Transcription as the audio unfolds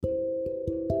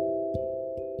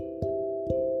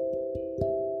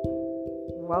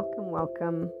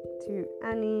Welcome to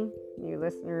any new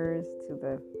listeners, to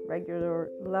the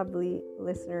regular lovely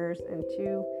listeners, and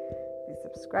to the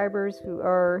subscribers who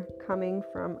are coming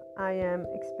from I Am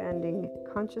Expanding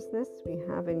Consciousness. We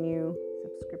have a new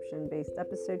subscription-based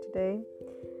episode today.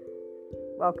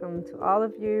 Welcome to all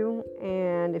of you,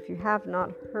 and if you have not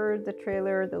heard the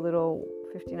trailer, the little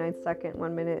 59-second,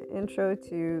 1-minute intro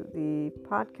to the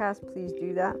podcast, please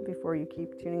do that before you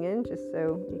keep tuning in, just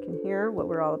so you can hear what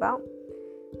we're all about,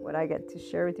 what I get to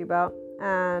share with you about.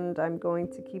 And I'm going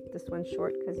to keep this one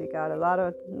short because you got a lot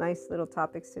of nice little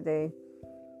topics today,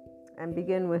 and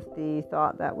begin with the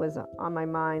thought that was on my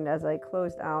mind as I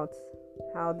closed out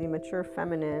how the mature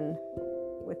feminine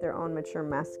with their own mature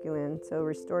masculine, so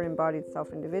restored embodied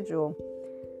self individual,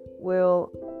 will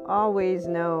always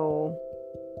know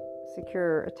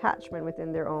secure attachment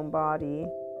within their own body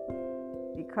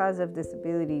because of this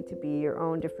ability to be your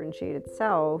own differentiated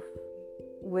self,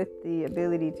 with the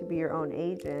ability to be your own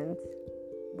agent,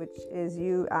 which is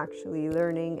you actually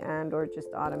learning and or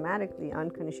just automatically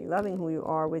unconditionally loving who you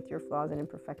are with your flaws and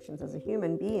imperfections as a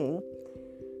human being.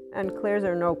 And clairs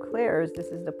or no clairs, this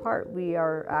is the part we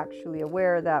are actually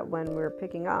aware that when we're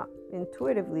picking up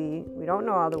intuitively, we don't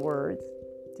know all the words.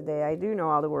 Today I do know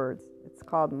all the words. It's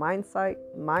called mindsight,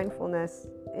 mindfulness,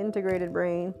 integrated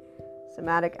brain,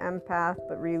 somatic empath,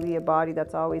 but really a body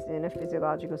that's always in a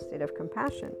physiological state of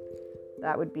compassion.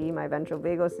 That would be my ventral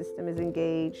vagal system is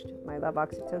engaged. My love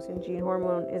oxytocin gene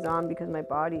hormone is on because my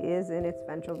body is in its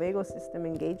ventral vagal system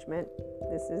engagement.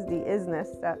 This is the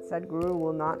isness that Sadhguru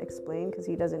will not explain because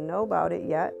he doesn't know about it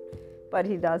yet, but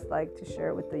he does like to share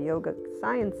it with the yoga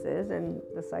sciences and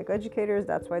the psychoeducators.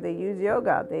 That's why they use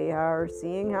yoga. They are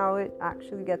seeing how it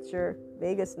actually gets your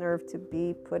vagus nerve to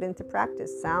be put into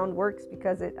practice. Sound works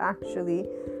because it actually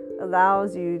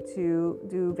allows you to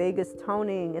do vagus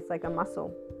toning. It's like a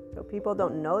muscle. So people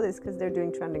don't know this because they're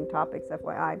doing trending topics,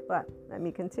 FYI, but let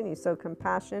me continue. So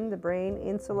compassion, the brain,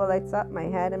 insula lights up, my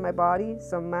head and my body,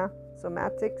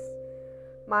 somatics,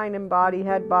 mind and body,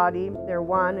 head, body, they're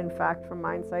one. In fact, from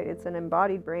mindsight, it's an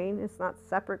embodied brain. It's not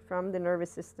separate from the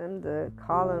nervous system. The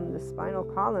column, the spinal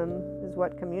column is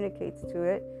what communicates to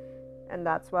it. And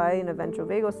that's why in a ventral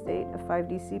vagal state, a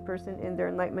 5DC person in their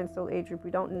enlightenment soul age group,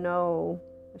 we don't know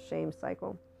the shame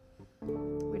cycle.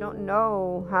 We don't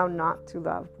know how not to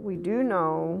love. We do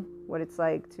know what it's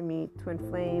like to meet twin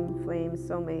flame,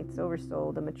 soulmate, silver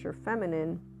soul, the mature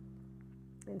feminine.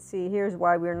 And see, here's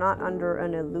why we're not under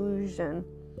an illusion.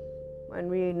 When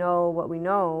we know,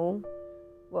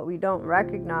 what we don't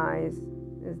recognize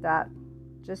is that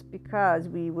just because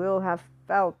we will have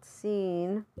felt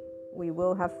seen, we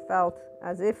will have felt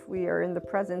as if we are in the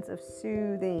presence of a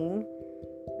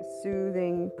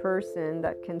soothing person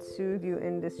that can soothe you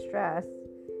in distress,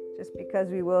 just because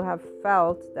we will have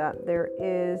felt that there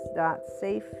is that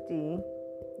safety,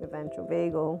 the ventral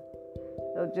vagal.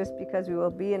 So just because we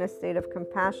will be in a state of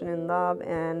compassion and love,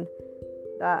 and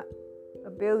that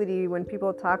ability, when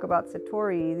people talk about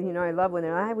Satori, I love when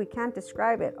they're like, we can't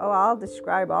describe it. Oh, I'll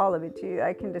describe all of it to you.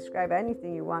 I can describe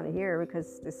anything you want to hear,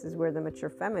 because this is where the mature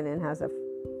feminine has a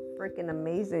freaking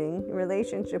amazing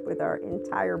relationship with our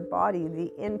entire body.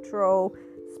 The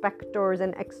introspectors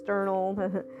and external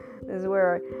is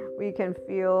where we can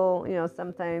feel,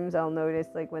 sometimes I'll notice,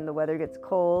 like when the weather gets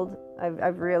cold,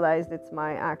 I've realized it's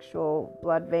my actual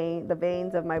blood vein, the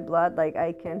veins of my blood. Like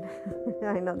I can,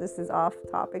 I know this is off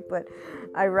topic, but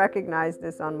I recognized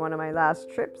this on one of my last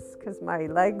trips because my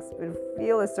legs would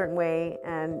feel a certain way,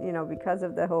 and because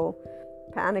of the whole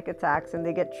panic attacks, and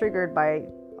they get triggered by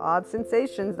odd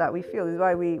sensations that we feel. This is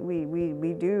why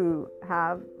we do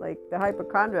have like the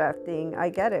hypochondria thing. I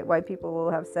get it, why people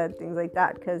will have said things like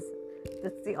that, because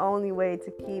that's the only way to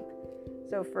keep.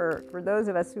 So for those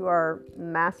of us who are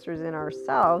masters in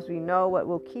ourselves, we know what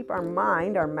will keep our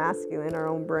mind, our masculine, our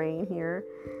own brain here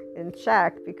in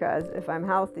check, because if I'm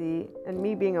healthy, and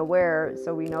me being aware,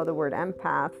 so we know the word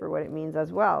empath for what it means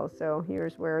as well. So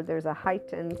here's where there's a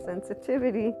heightened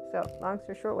sensitivity. So long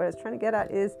story short, what I was trying to get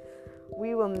at is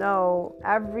we will know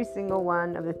every single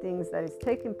one of the things that is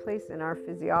taking place in our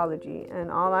physiology.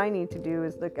 And all I need to do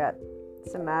is look at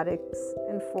somatics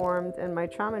informed and my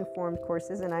trauma informed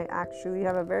courses. And I actually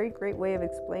have a very great way of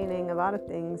explaining a lot of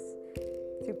things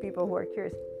to people who are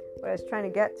curious. What I was trying to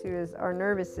get to is our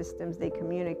nervous systems, they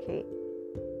communicate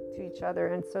to each other,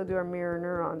 and so do our mirror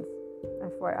neurons,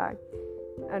 FYI.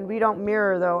 And we don't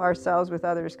mirror, though, ourselves with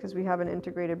others because we have an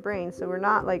integrated brain. So we're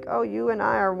not like, oh, you and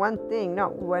I are one thing. No,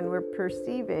 when we're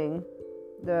perceiving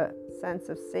the sense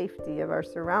of safety of our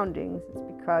surroundings, it's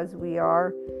because we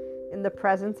are in the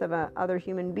presence of other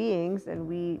human beings, and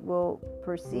we will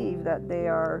perceive that they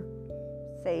are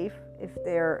safe. If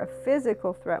they're a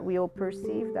physical threat, we will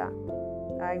perceive that.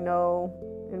 I know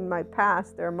in my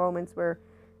past there are moments where,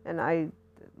 and I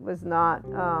was not,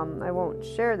 I won't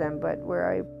share them, but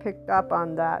where I picked up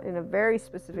on that in a very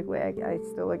specific way. I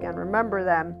still again remember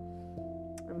them.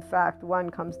 In fact, one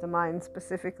comes to mind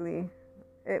specifically.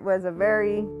 It was a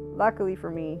very, luckily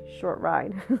for me, short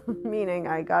ride, meaning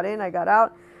I got in, I got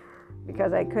out,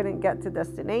 because I couldn't get to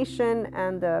destination,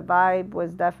 and the vibe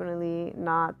was definitely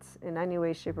not in any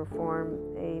way, shape, or form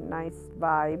a nice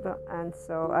vibe. And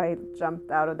so I jumped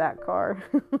out of that car,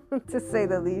 to say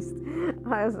the least.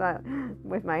 I was not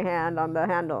with my hand on the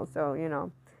handle, so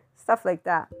stuff like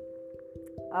that.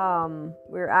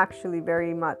 We're actually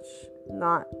very much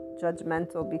not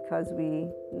judgmental because we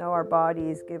know our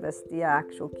bodies give us the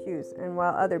actual cues. And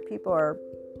while other people are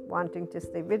wanting to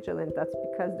stay vigilant, that's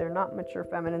because they're not mature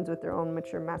feminines with their own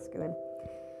mature masculine.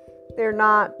 They're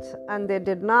not, and they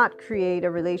did not create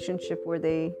a relationship where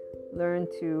they learn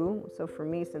to. So for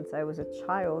me, since I was a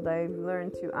child, I've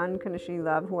learned to unconditionally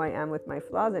love who I am with my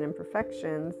flaws and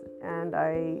imperfections. And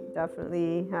I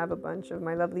definitely have a bunch of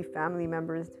my lovely family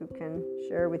members who can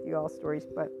share with you all stories.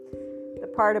 But the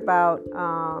part about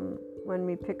when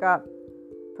we pick up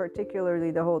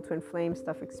particularly the whole twin flame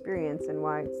stuff experience and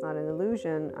why it's not an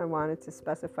illusion, I wanted to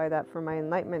specify that for my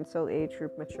enlightenment soul age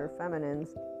group mature feminines,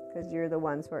 because you're the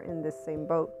ones who are in this same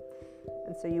boat.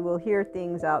 And so you will hear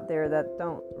things out there that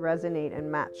don't resonate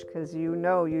and match, because you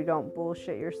don't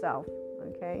bullshit yourself.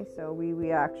 Okay, so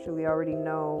we actually already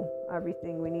know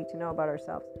everything we need to know about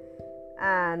ourselves.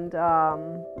 And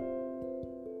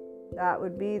that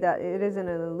would be that it isn't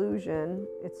an illusion.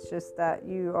 It's just that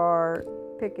you are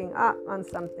picking up on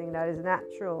something that is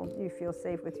natural. You feel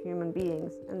safe with human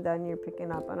beings, and then you're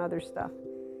picking up on other stuff.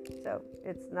 So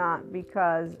it's not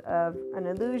because of an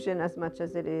illusion as much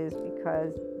as it is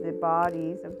because the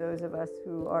bodies of those of us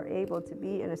who are able to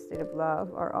be in a state of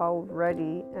love are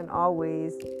already and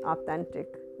always authentic.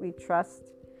 We trust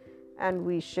and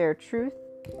we share truth,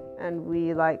 and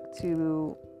we like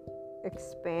to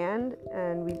expand,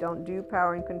 and we don't do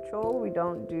power and control. We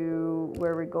don't do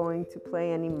where we're going to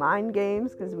play any mind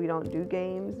games, because we don't do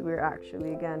games. We're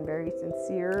actually, again, very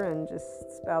sincere and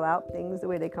just spell out things the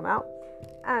way they come out.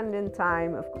 And in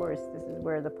time, of course, this is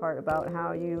where the part about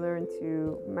how you learn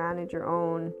to manage your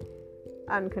own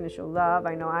unconditional love.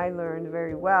 I know I learned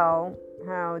very well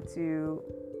how to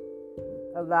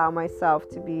allow myself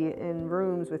to be in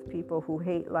rooms with people who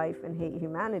hate life and hate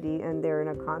humanity, and they're in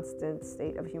a constant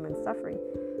state of human suffering.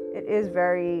 It is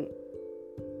very,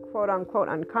 quote unquote,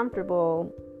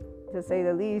 uncomfortable, to say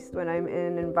the least, when I'm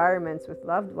in environments with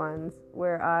loved ones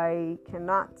where I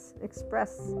cannot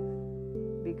express,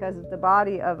 because the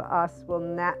body of us will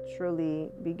naturally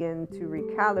begin to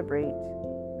recalibrate,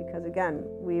 because again,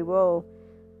 we will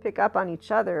pick up on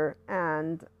each other,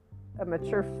 and a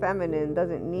mature feminine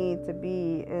doesn't need to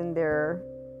be in their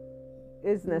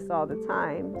isness all the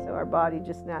time. So our body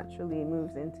just naturally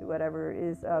moves into whatever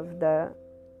is of the,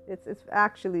 it's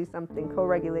actually something,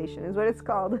 co-regulation is what it's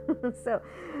called. So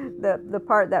the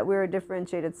part that we're a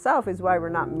differentiated self is why we're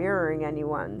not mirroring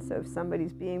anyone. So if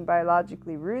somebody's being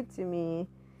biologically rude to me,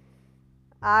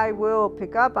 I will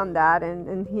pick up on that,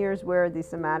 and here's where the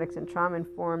somatics and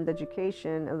trauma-informed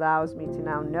education allows me to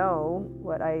now know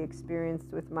what I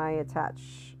experienced with my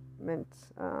attached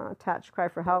cry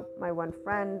for help. My one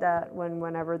friend, that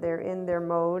whenever they're in their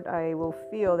mode, I will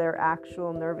feel their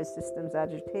actual nervous system's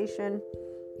agitation.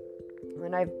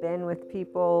 When I've been with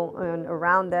people and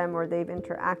around them, or they've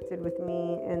interacted with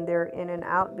me and their in and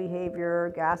out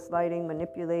behavior, gaslighting,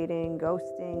 manipulating,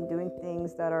 ghosting, doing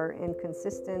things that are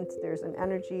inconsistent, there's an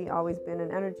energy, always been an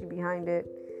energy behind it.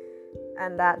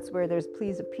 And that's where there's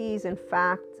please appease. In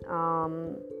fact,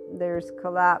 there's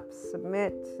collapse,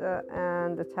 submit,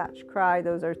 and attach, cry.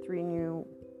 Those are 3 new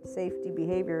safety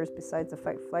behaviors besides the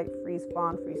fight, flight, freeze,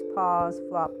 fawn, freeze, pause,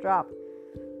 flop, drop.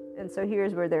 And so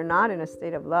here's where they're not in a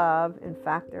state of love. In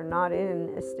fact, they're not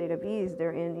in a state of ease.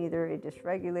 They're in either a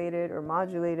dysregulated or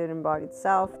modulated embodied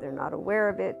self. They're not aware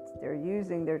of it. They're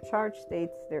using their charged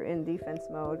states. They're in defense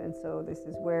mode. And so this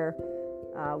is where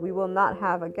we will not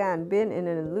have, again, been in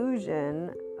an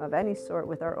illusion of any sort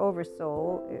with our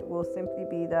oversoul. It will simply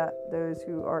be that those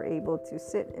who are able to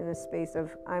sit in a space of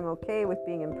I'm okay with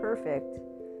being imperfect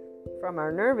from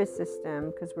our nervous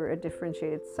system, because we're a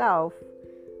differentiated self.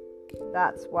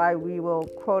 That's why we will,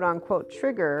 quote unquote,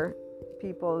 trigger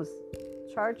people's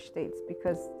charge states,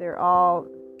 because they're all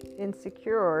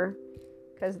insecure,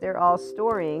 because they're all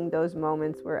storing those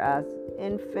moments, whereas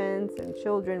infants and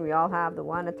children, we all have the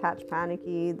 1 attached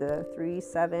panicky, the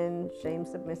 3-7 shame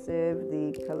submissive,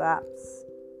 the collapse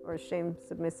or shame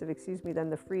submissive,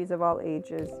 then the freeze of all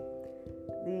ages,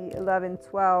 the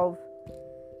 11-12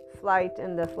 flight,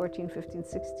 and the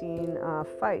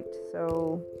 14-15-16 fight.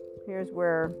 So here's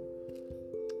where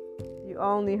you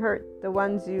only hurt the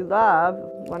ones you love.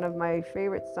 One of my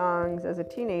favorite songs as a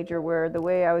teenager, where the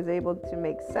way I was able to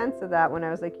make sense of that when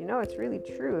I was like, it's really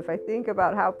true. If I think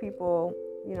about how people,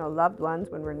 loved ones,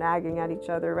 when we're nagging at each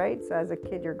other, right? So as a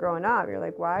kid, you're growing up, you're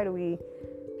like, why do we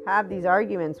have these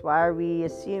arguments? Why are we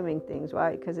assuming things?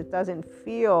 Why? Because it doesn't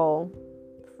feel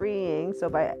freeing. So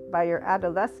by your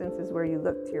adolescence is where you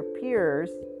look to your peers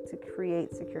to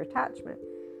create secure attachment.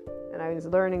 And I was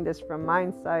learning this from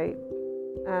Mindsight,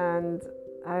 and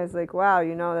I was like, wow,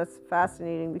 that's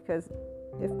fascinating, because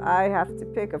if I have to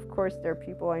pick, of course there are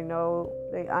people I know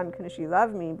they unconditionally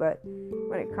love me, but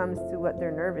when it comes to what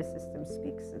their nervous system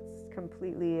speaks, it's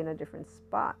completely in a different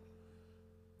spot,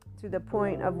 to the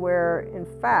point of where, in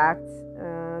fact,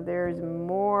 there's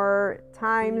more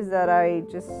times that I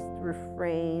just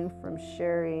refrain from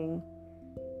sharing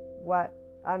what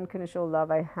unconditional love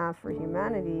I have for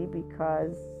humanity,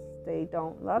 because they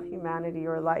don't love humanity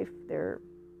or life.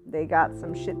 They got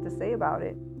some shit to say about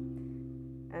it.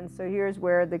 And so here's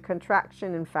where the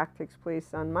contraction, in fact, takes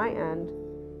place on my end.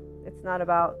 It's not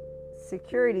about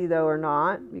security, though, or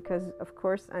not, because of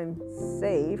course I'm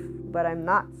safe, but I'm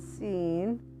not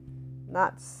seen,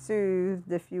 not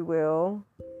soothed, if you will.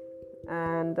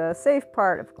 And the safe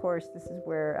part, of course, this is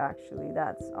where actually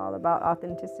that's all about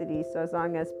authenticity. So as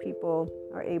long as people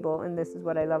are able, and this is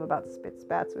what I love about Spit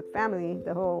Spats with family,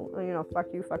 the whole, fuck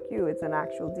you, it's an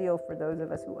actual deal for those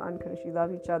of us who unconditionally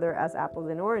love each other as apples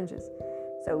and oranges.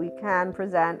 So we can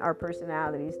present our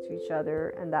personalities to each other,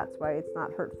 and that's why it's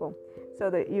not hurtful.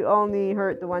 So that you only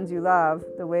hurt the ones you love,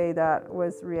 the way that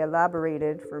was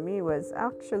re-elaborated for me was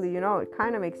actually, it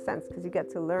kind of makes sense, because you get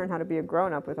to learn how to be a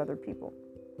grown-up with other people.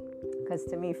 Because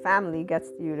to me, family gets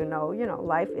you to know,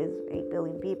 life is 8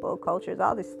 billion people, cultures,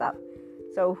 all this stuff.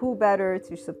 So who better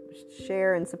to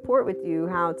share and support with you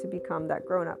how to become that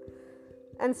grown-up?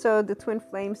 And so the twin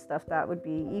flame stuff, that would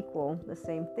be equal, the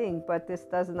same thing. But this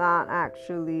does not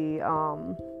actually,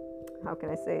 how can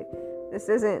I say it? This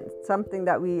isn't something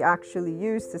that we actually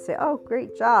use to say, oh,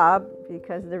 great job,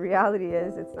 because the reality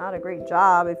is it's not a great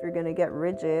job if you're going to get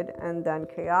rigid and then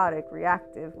chaotic,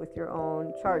 reactive with your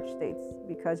own charge states,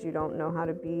 because you don't know how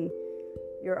to be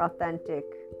your authentic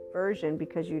version,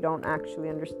 because you don't actually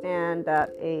understand that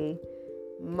a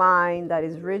mind that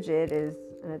is rigid is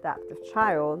an adaptive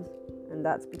child. And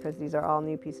that's because these are all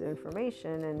new pieces of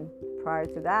information. And prior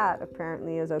to that,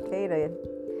 apparently it was okay to...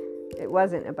 It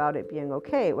wasn't about it being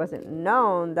okay. It wasn't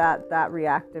known that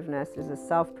reactiveness is a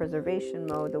self-preservation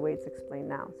mode, the way it's explained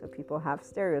now. So people have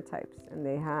stereotypes, and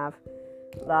they have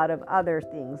a lot of other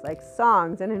things like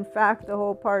songs. And in fact, the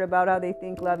whole part about how they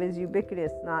think love is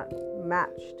ubiquitous, not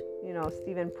matched.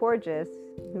 Stephen Porges,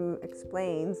 who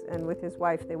explains, and with his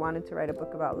wife, they wanted to write a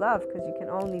book about love, because you can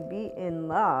only be in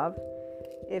love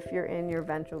if you're in your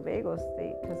ventral vagal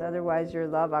state, because otherwise your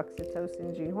love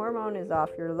oxytocin gene hormone is off,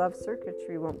 your love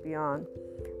circuitry won't be on.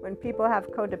 When people have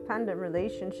codependent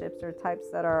relationships or types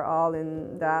that are all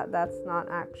in that's not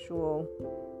actual,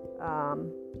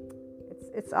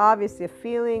 it's obviously a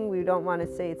feeling. We don't want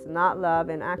to say it's not love,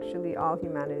 and actually all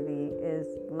humanity is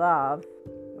love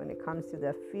when it comes to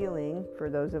the feeling, for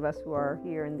those of us who are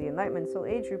here in the Enlightenment Soul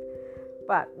Age group.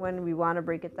 But when we want to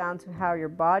break it down to how your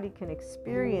body can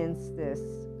experience this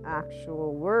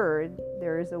actual word,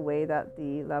 there is a way that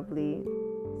the lovely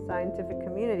scientific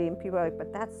community, and people are like,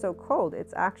 but that's so cold.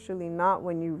 It's actually not,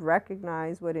 when you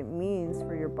recognize what it means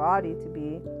for your body to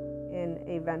be in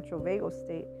a ventral vagal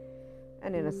state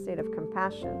and in a state of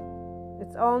compassion.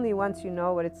 It's only once you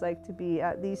know what it's like to be,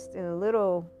 at least in a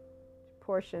little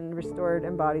portion, restored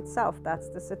embodied self. That's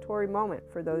the Satori moment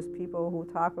for those people who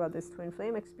talk about this twin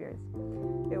flame experience.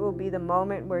 It will be the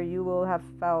moment where you will have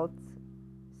felt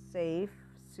safe,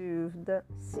 soothed,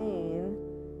 seen,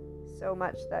 so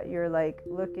much that you're like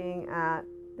looking at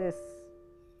this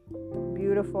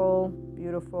beautiful,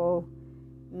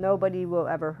 nobody will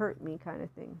ever hurt me kind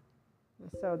of thing.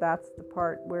 So that's the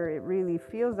part where it really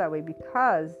feels that way,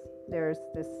 because there's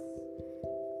this,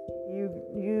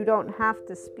 you don't have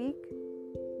to speak.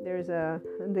 There's a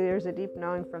deep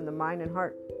knowing from the mind and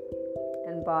heart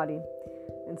and body.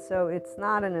 And so it's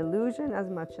not an illusion as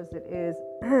much as it is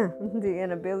the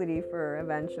inability for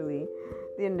eventually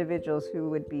the individuals who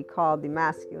would be called the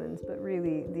masculines, but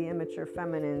really the immature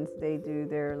feminines, they do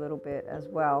their little bit as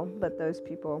well. But those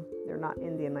people, they're not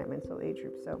in the Enlightenment Soul Age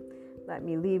group. So let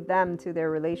me leave them to their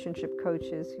relationship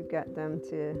coaches who get them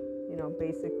to,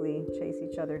 basically chase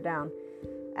each other down.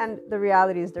 And the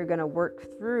reality is they're going to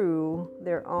work through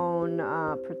their own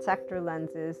protector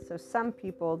lenses. So some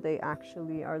people, they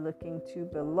actually are looking to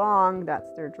belong.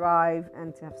 That's their drive.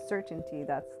 And to have certainty,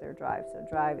 that's their drive. So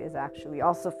drive is actually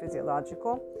also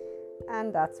physiological.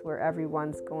 And that's where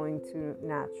everyone's going to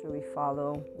naturally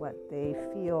follow what they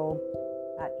feel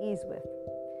at ease with.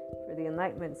 For the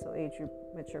enlightenment, so age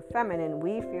mature feminine,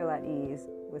 we feel at ease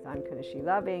with unconditionally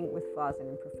loving, with flaws and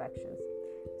imperfections.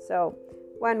 So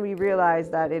when we realize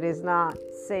that it is not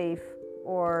safe,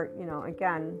 or,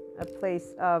 again, a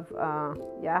place of,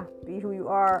 be who you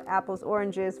are, apples,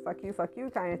 oranges, fuck you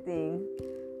kind of thing,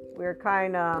 we're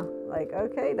kind of like,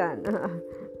 okay then.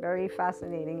 Very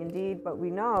fascinating indeed. But we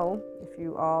know, if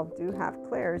you all do have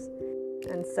clairs,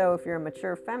 and so if you're a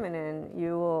mature feminine,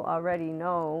 you will already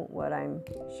know what I'm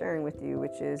sharing with you,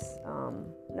 which is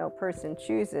no person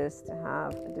chooses to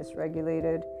have a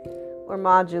dysregulated or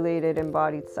modulated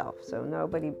embodied self. So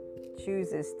nobody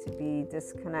chooses to be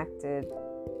disconnected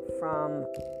from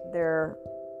their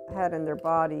head and their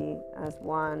body as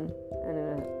one.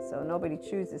 And so nobody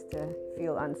chooses to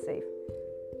feel unsafe.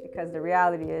 Because the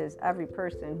reality is, every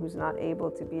person who's not able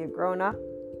to be a grown-up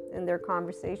in their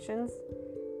conversations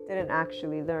didn't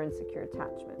actually learn secure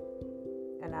attachment.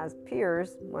 And as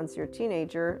peers, once you're a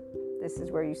teenager, this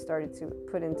is where you started to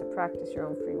put into practice your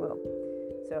own free will.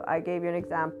 So I gave you an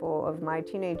example of my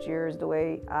teenage years, the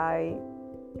way I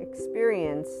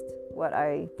experienced what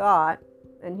I thought.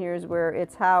 And here's where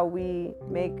it's how we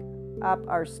make up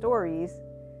our stories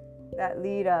that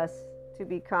lead us to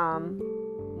become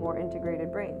more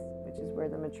integrated brains, which is where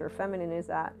the mature feminine is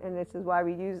at. And this is why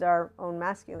we use our own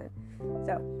masculine.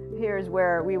 So here's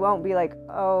where we won't be like,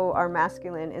 oh, our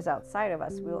masculine is outside of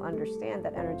us. We'll understand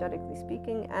that energetically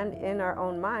speaking and in our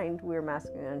own mind, we're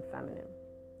masculine and feminine.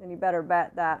 And you better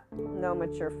bet that no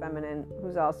mature feminine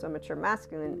who's also mature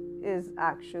masculine is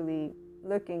actually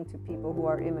looking to people who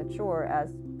are immature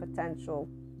as potential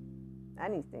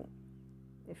anything.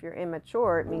 If you're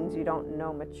immature, it means you don't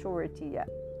know maturity yet.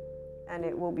 And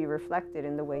it will be reflected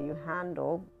in the way you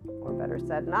handle, or better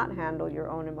said, not handle your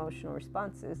own emotional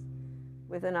responses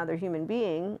with another human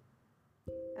being.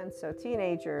 And so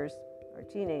teenagers are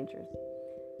teenagers,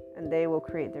 and they will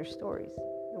create their stories.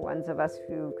 The ones of us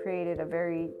who created a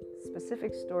very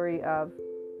specific story of,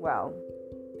 well,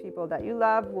 people that you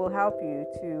love will help you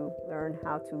to learn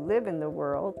how to live in the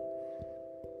world.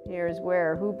 Here's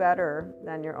where, who better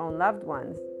than your own loved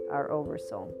ones, our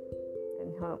oversoul.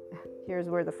 And here's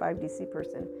where the 5DC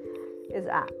person is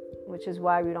at, which is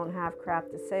why we don't have crap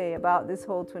to say about this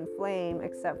whole twin flame,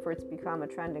 except for it's become a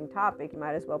trending topic. You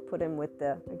might as well put him with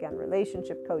the, again,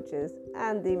 relationship coaches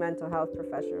and the mental health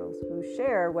professionals who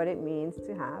share what it means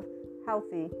to have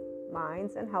healthy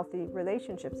minds and healthy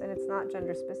relationships. And it's not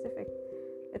gender specific.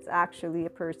 It's actually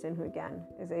a person who, again,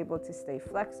 is able to stay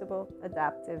flexible,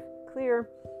 adaptive, clear,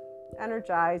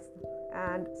 energized,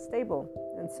 and stable.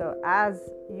 And so as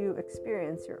you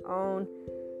experience your own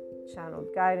channeled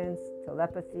guidance,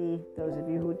 telepathy, those of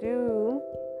you who do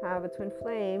have a twin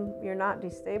flame, you're not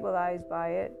destabilized by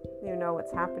it. You know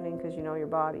what's happening because you know your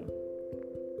body.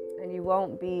 And you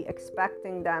won't be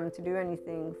expecting them to do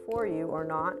anything for you or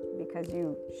not, because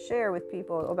you share with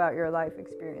people about your life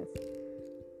experience.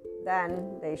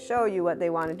 Then they show you what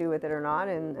they want to do with it or not,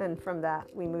 and from that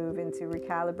we move into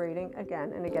recalibrating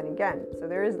again and again and again. So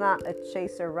there is not a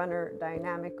chaser-runner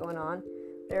dynamic going on.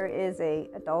 There is a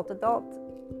adult.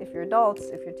 If you're adults,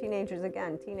 if you're teenagers,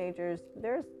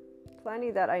 there's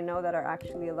plenty that I know that are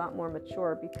actually a lot more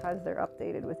mature because they're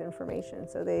updated with information.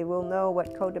 So they will know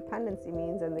what codependency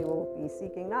means, and they will be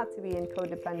seeking not to be in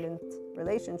codependent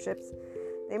relationships.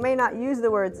 They may not use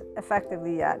the words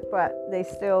effectively yet, but they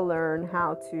still learn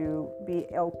how to be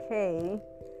okay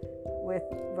with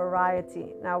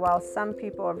variety. Now, while some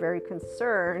people are very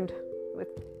concerned with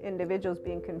individuals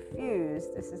being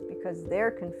confused, this is because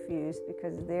they're confused,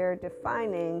 because they're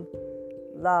defining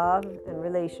love and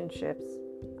relationships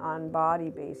on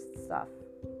body-based stuff,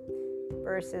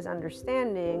 versus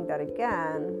understanding that,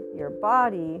 again, your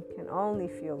body can only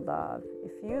feel love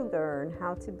if you learn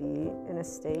how to be in a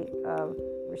state of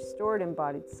restored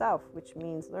embodied self, which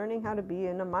means learning how to be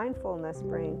in a mindfulness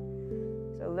brain.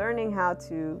 So learning how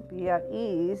to be at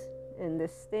ease in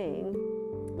this thing.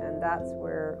 And that's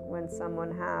where, when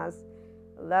someone has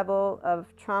a level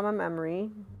of trauma memory,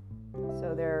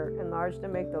 so their enlarged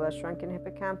amygdala, shrunken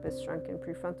hippocampus, shrunken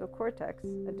prefrontal cortex,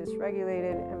 a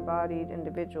dysregulated embodied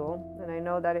individual, and I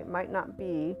know that it might not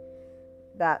be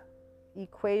that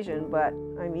equation, but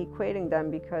I'm equating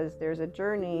them because there's a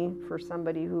journey for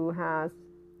somebody who has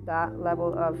that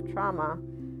level of trauma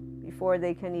before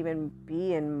they can even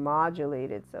be in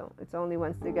modulated. So it's only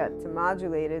once they get to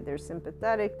modulated, they're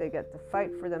sympathetic, they get to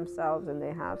fight for themselves, and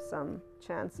they have some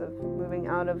chance of moving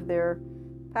out of their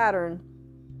pattern.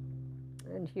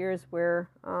 And here's where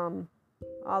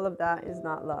all of that is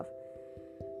not love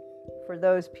for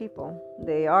those people.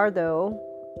 They are, though,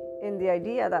 in the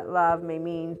idea that love may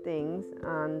mean things,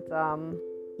 and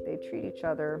they treat each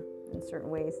other in certain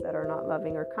ways that are not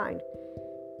loving or kind,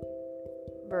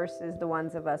 versus the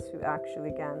ones of us who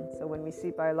actually can. So when we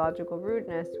see biological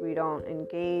rudeness, we don't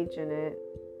engage in it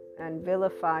and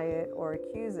vilify it or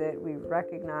accuse it. We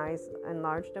recognize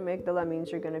enlarged amygdala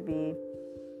means you're going to be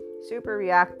super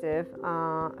reactive,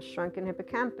 shrunken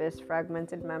hippocampus,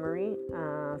 fragmented memory,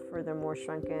 furthermore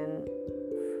shrunken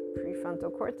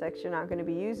prefrontal cortex. You're not going to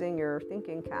be using your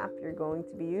thinking cap. You're going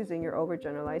to be using your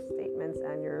overgeneralized statements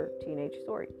and your teenage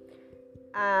story.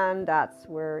 And that's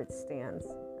where it stands.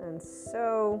 And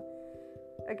so,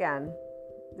 again,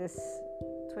 this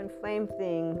twin flame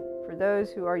thing, for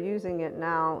those who are using it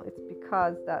now, it's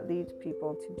because that leads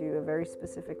people to do a very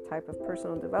specific type of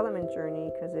personal development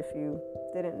journey. Because if you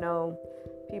didn't know,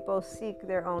 people seek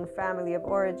their own family of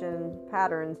origin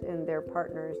patterns in their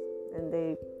partners, and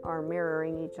they are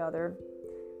mirroring each other.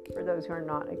 For those who are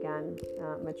not, again,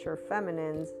 mature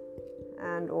feminines,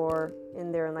 and or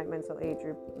in their enlightenment soul age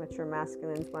group, mature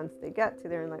masculines, once they get to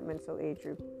their enlightenment soul age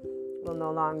group, will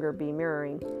no longer be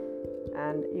mirroring.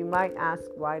 And you might ask,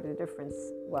 why the difference?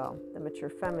 Well, the mature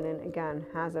feminine, again,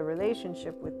 has a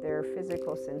relationship with their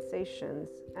physical sensations,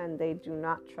 and they do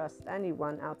not trust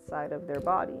anyone outside of their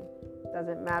body.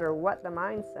 Doesn't matter what the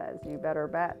mind says, you better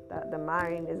bet that the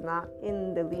mind is not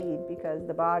in the lead, because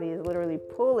the body is literally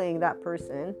pulling that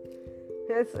person.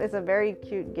 It's a very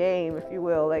cute game, if you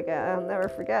will. Like, I'll never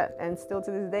forget, and still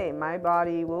to this day, my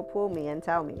body will pull me and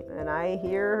tell me, and I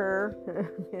hear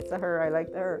her. It's a her. I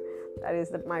like the her. That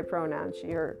is my pronoun,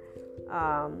 she, her.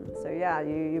 So yeah,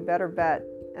 you better bet.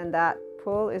 And that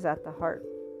pull is at the heart.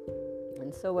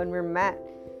 And so when we're met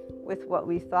with what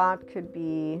we thought could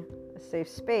be a safe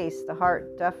space, the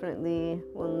heart definitely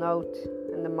will note,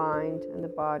 and the mind and the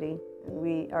body, and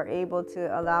we are able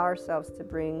to allow ourselves to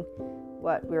bring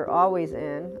what we're always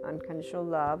in, unconditional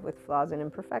love with flaws and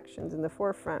imperfections, in the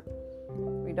forefront.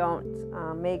 We don't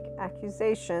make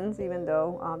accusations, even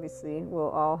though obviously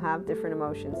we'll all have different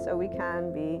emotions. So we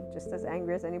can be just as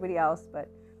angry as anybody else, but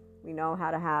we know how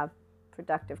to have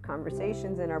productive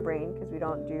conversations in our brain, because we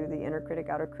don't do the inner critic,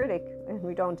 outer critic, and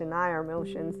we don't deny our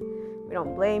emotions. We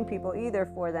don't blame people either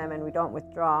for them, and we don't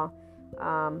withdraw.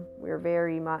 We're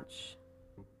very much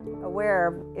aware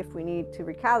of if we need to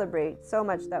recalibrate, so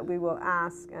much that we will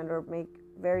ask and or make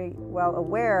very well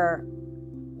aware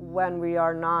when we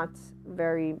are not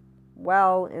very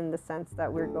well, in the sense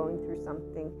that we're going through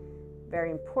something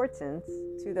very important,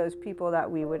 to those people that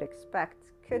we would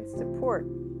expect could support.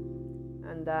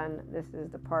 And then this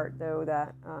is the part, though,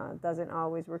 that doesn't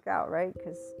always work out, right?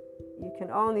 Because you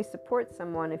can only support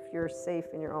someone if you're safe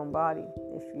in your own body,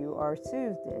 if you are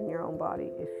soothed in your own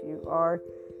body, if you are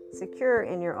secure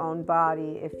in your own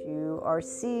body, if you are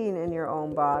seen in your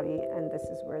own body. And this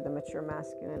is where the mature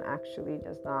masculine actually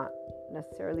does not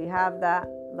necessarily have that,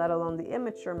 let alone the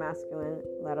immature masculine,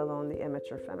 let alone the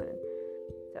immature feminine.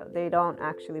 So they don't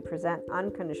actually present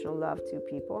unconditional love to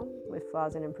people with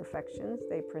flaws and imperfections.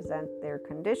 They present their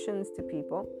conditions to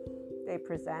people. They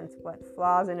present what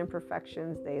flaws and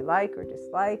imperfections they like or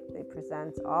dislike. They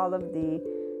present all of the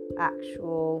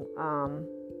actual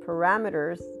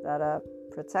parameters that a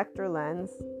protector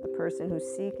lens, the person who's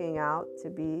seeking out to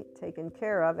be taken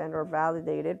care of and or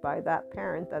validated by that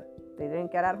parent that they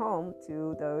didn't get at home,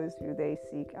 to those who they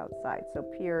seek outside. So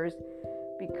peers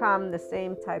become the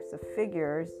same types of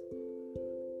figures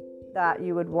that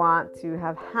you would want to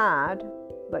have had,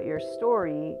 but your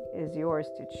story is yours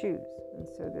to choose. And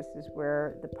so this is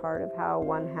where the part of how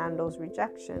one handles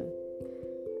rejection.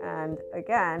 And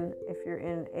again, if you're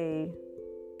in a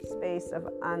space of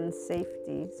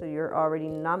unsafety, so you're already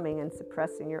numbing and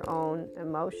suppressing your own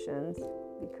emotions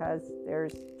because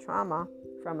there's trauma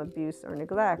from abuse or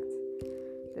neglect,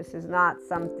 this is not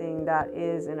something that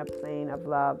is in a plane of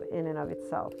love in and of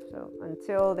itself. So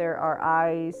until there are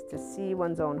eyes to see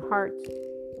one's own heart,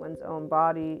 one's own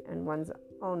body, and one's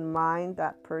own mind,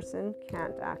 that person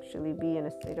can't actually be in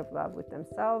a state of love with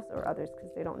themselves or others,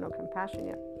 because they don't know compassion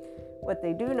yet. What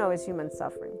they do know is human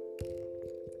suffering.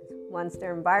 Once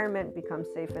their environment becomes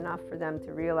safe enough for them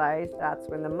to realize, that's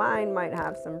when the mind might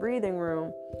have some breathing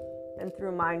room. And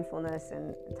through mindfulness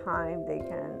and time, they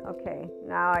can, okay,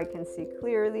 now I can see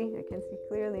clearly. I can see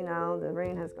clearly now. The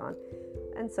rain has gone.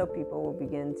 And so people will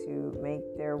begin to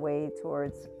make their way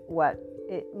towards what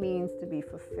it means to be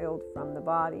fulfilled from the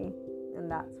body. And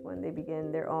that's when they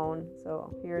begin their own.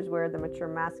 So here's where the mature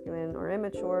masculine or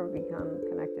immature become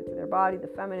connected to their body, the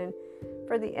feminine.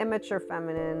 For the immature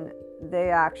feminine,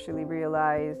 they actually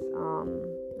realize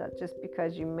that just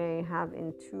because you may have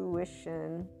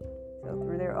intuition, so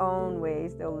through their own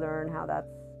ways, they'll learn how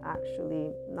that's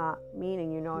actually not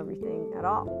meaning you know everything at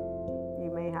all.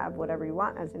 You may have whatever you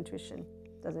want as intuition.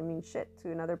 Doesn't mean shit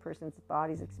to another person's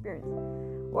body's experience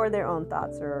or their own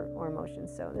thoughts or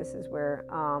emotions. So this is where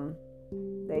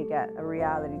they get a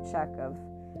reality check of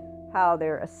how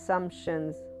their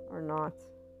assumptions are not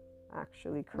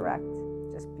actually correct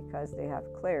just because they have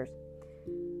clairs.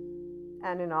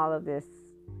 And in all of this,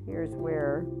 here's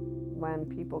where when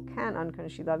people can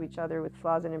unconsciously love each other with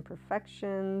flaws and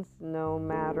imperfections, no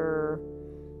matter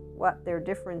what their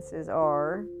differences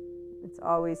are, it's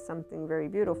always something very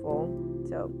beautiful.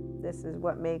 So this is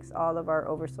what makes all of our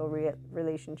oversoul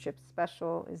relationships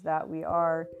special, is that we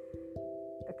are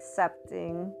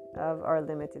accepting of our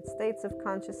limited states of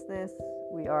consciousness.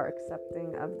 We are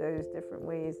accepting of those different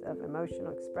ways of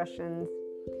emotional expressions.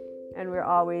 And we're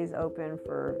always open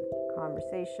for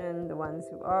conversation. The ones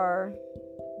who are,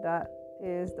 that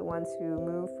is the ones who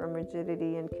move from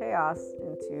rigidity and chaos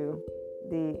into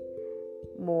the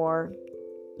more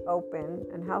open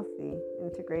and healthy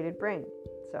integrated brain.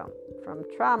 So from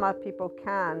trauma, people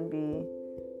can be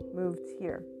moved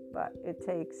here, but it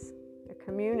takes a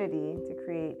community to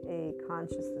create a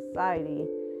conscious society.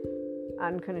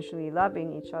 Unconditionally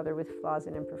loving each other with flaws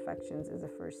and imperfections is a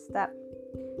first step.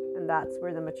 And that's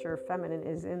where the mature feminine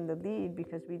is in the lead,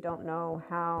 because we don't know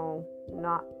how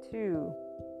not to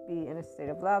be in a state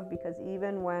of love, because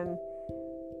even when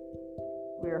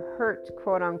we're hurt,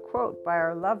 quote unquote, by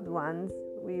our loved ones,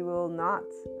 we will not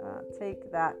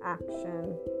take that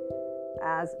action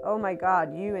as, oh my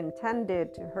God, you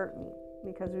intended to hurt me,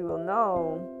 because we will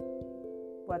know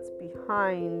what's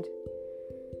behind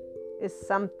is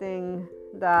something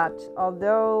that,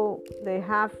 although they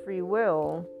have free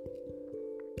will,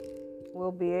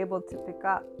 will be able to pick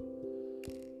up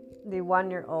the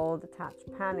 1-year-old attached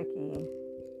panicky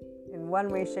in one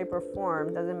way, shape, or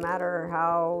form. Doesn't matter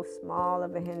how small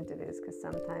of a hint it is, because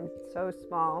sometimes it's so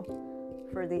small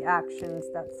for the actions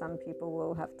that some people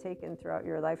will have taken throughout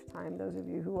your lifetime. Those of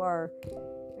you who are,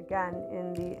 again,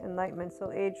 in the Enlightenment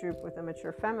Soul Age group with a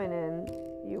mature feminine,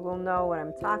 you will know what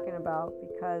I'm talking about,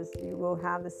 because you will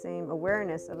have the same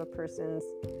awareness of a person's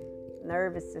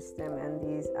nervous system and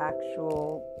these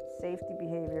actual safety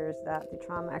behaviors that the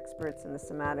trauma experts and the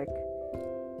somatic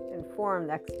informed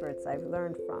experts I've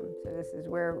learned from. So this is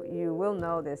where you will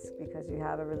know this, because you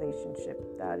have a relationship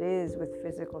that is with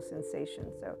physical sensation.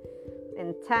 So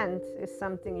intent is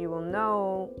something you will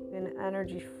know in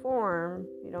energy form.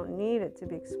 You don't need it to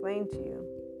be explained to you.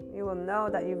 You will know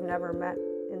that you've never met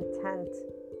intent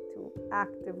to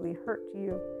actively hurt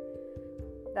you.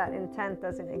 That intent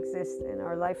doesn't exist in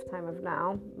our lifetime of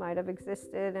now. Might have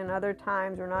existed in other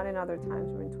times or not in other times.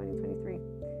 We're in 2023.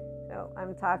 So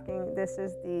I'm talking, this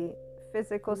is the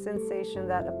physical sensation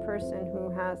that a person who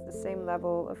has the same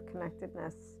level of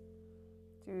connectedness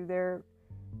to their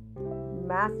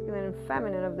masculine and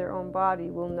feminine of their own body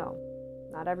will know.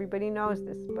 Not everybody knows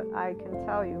this, but I can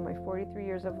tell you, my 43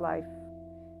 years of life,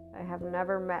 I have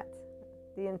never met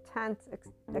the intent.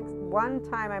 One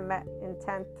time I met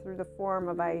intent through the form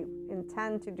of, I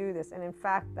intend to do this. And in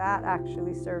fact, that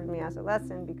actually served me as a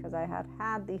lesson, because I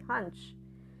had the hunch,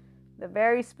 the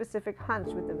very specific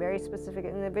hunch with the very specific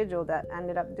individual that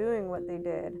ended up doing what they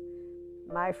did.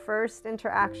 My first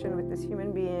interaction with this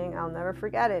human being, I'll never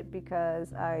forget it,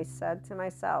 because I said to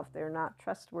myself, they're not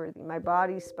trustworthy. My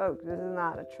body spoke, this is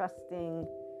not a trusting.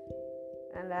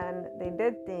 And then they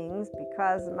did things,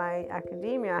 because my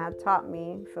academia had taught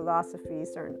me philosophy,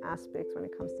 certain aspects when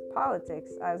it comes to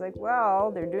politics. I was like,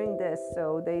 well, they're doing this,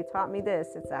 so they taught me this.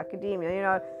 It's academia, you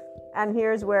know. And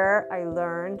here's where I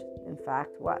learned, in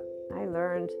fact, what? I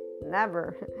learned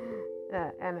never.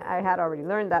 And I had already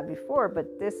learned that before,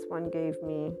 but this one gave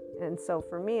me, and so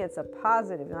for me, it's a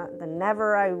positive, not the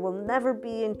never, I will never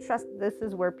be in trust. This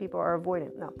is where people are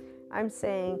avoidant. No, I'm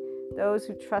saying those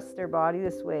who trust their body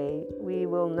this way, we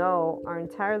will know our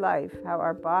entire life how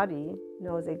our body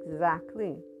knows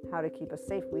exactly how to keep us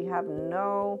safe. We have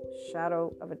no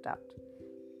shadow of a doubt.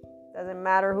 Doesn't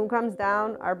matter who comes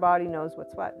down, our body knows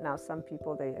what's what. Now, some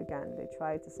people, they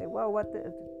try to say, well,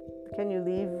 can you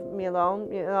leave me alone?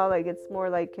 You know, like, it's more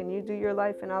like, can you do your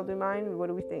life and I'll do mine? What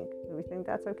do we think? Do we think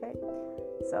that's okay?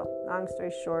 So, long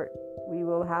story short, we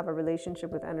will have a relationship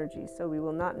with energy. So we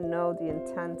will not know the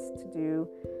intent to do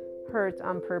hurt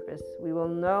on purpose. We will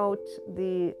note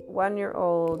the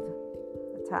 1-year-old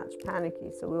attached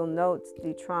panicky. So we'll note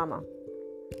the trauma.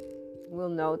 We'll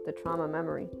note the trauma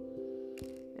memory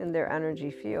in their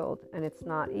energy field. And it's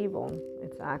not evil.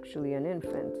 It's actually an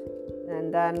infant.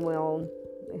 And then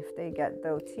if they get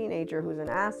the teenager who's an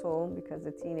asshole, because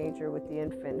the teenager with the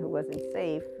infant who wasn't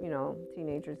safe,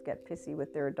 teenagers get pissy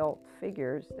with their adult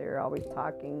figures. They're always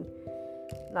talking,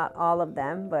 not all of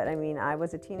them, but I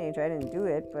was a teenager. I didn't do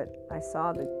it, but I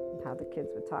saw how the kids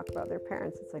would talk about their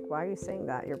parents. It's like, why are you saying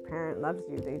that? Your parent loves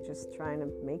you. They're just trying to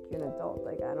make you an adult.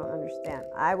 Like, I don't understand.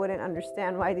 I wouldn't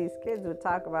understand why these kids would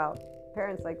talk about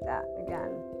parents like that.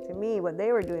 Again, to me, what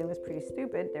they were doing was pretty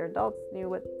stupid. Their adults knew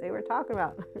what they were talking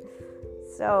about.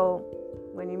 So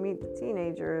when you meet the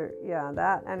teenager,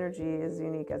 that energy is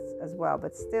unique as well.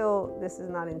 But still, this is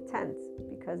not intense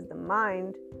because the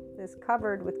mind is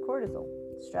covered with cortisol,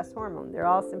 stress hormone. They're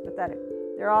all sympathetic.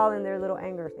 They're all in their little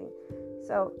anger thing.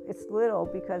 So it's little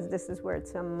because this is where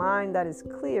it's a mind that is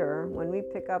clear. When we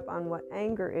pick up on what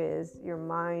anger is, your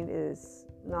mind is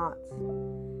not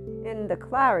in the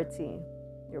clarity.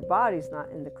 Your body's not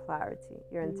in the clarity.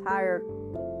 Your entire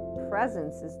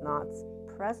presence is not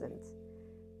present.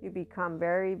 You become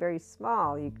very, very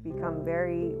small. You become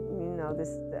very,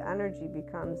 the energy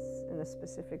becomes in a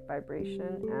specific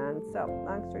vibration. And so,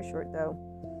 long story short though,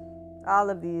 all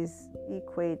of these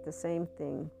equate the same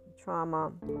thing: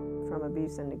 trauma from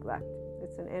abuse and neglect.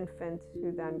 It's an infant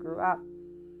who then grew up.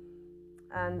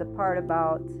 And the part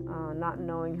about not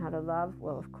knowing how to love,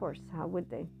 well, of course, how would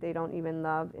they? They don't even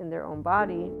love in their own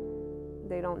body.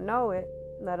 They don't know it,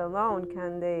 let alone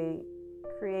can they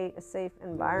create a safe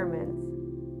environment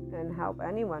and help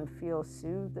anyone feel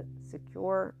soothed,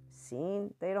 secure,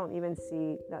 seen. They don't even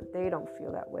see that they don't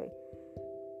feel that way.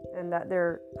 And that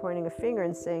they're pointing a finger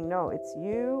and saying, no, it's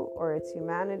you, or it's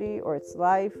humanity, or it's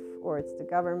life, or it's the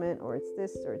government, or it's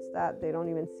this, or it's that. They don't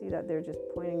even see that. They're just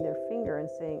pointing their finger and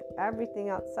saying, everything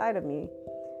outside of me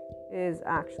is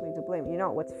actually to blame.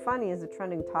 What's funny is the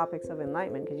trending topics of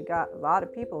enlightenment, because you got a lot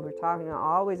of people who are talking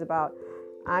always about,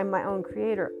 I'm my own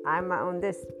creator, I'm my own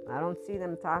this. I don't see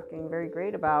them talking very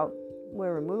great about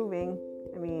where we're moving.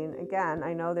 Again,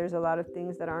 I know there's a lot of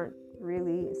things that aren't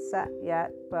really set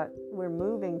yet, but we're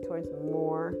moving towards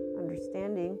more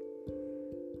understanding.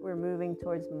 We're moving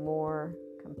towards more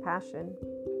compassion.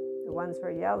 The ones who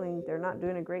are yelling, they're not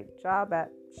doing a great job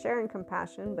at sharing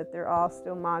compassion, but they're all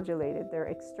still modulated. Their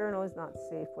external is not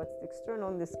safe. What's the external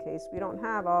in this case? We don't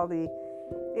have all the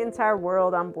entire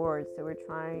world on board, so we're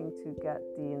trying to get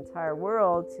the entire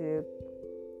world to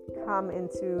come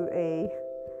into a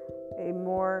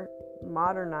more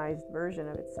modernized version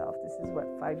of itself. This is what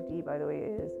 5D, by the way,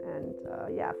 is. And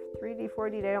 3D,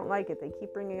 4D, they don't like it. They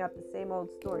keep bringing up the same old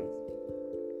stories.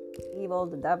 Evil,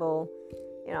 the devil,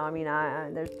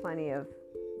 there's plenty of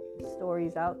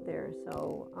stories out there.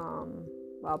 So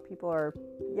while people are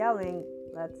yelling,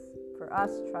 let's, for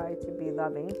us, try to be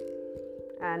loving.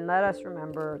 And let us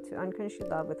remember to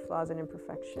unconditionally love with flaws and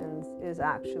imperfections is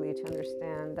actually to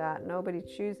understand that nobody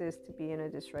chooses to be in a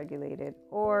dysregulated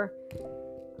or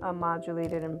a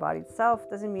modulated embodied self.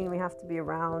 Doesn't mean we have to be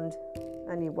around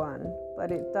anyone,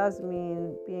 but it does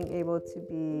mean being able to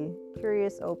be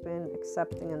curious, open,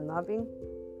 accepting, and loving.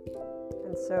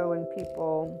 And so when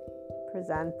people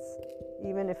present,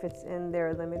 even if it's in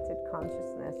their limited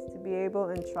consciousness, to be able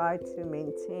and try to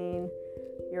maintain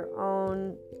your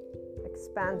own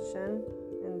expansion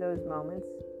in those moments,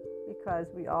 because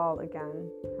we all, again,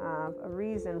 have a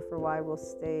reason for why we'll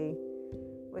stay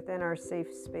within our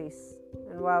safe space.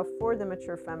 And while for the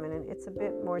mature feminine, it's a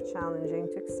bit more challenging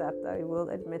to accept, I will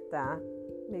admit that,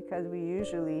 because we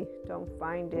usually don't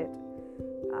find it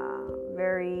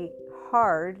very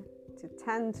hard to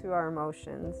tend to our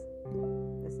emotions.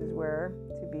 This is where,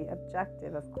 to be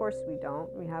objective, of course we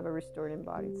don't. We have a restored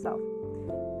embodied self.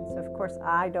 And so, of course,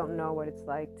 I don't know what it's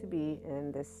like to be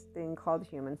in this thing called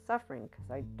human suffering,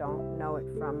 because I don't know it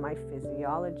from my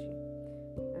physiology.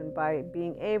 And by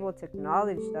being able to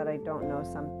acknowledge that I don't know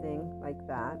something like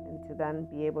that, and to then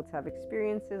be able to have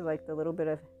experiences like the little bit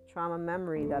of trauma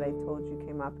memory that I told you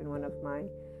came up in one of my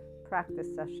practice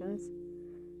sessions,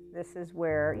 this is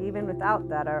where, even without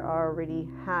that, I already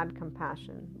had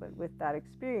compassion. But with that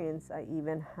experience, I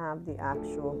even have the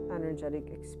actual energetic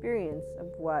experience of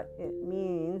what it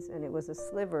means. And it was a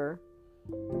sliver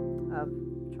of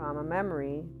trauma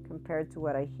memory compared to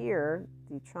what I hear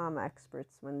the trauma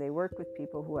experts when they work with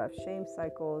people who have shame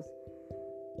cycles.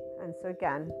 And so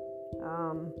again,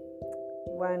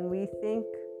 when we think,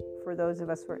 for those of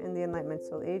us who are in the Enlightenment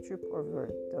Soul Age group, or for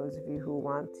those of you who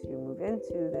want to move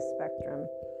into the spectrum,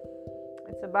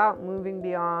 it's about moving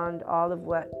beyond all of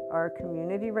what our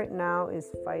community right now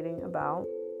is fighting about.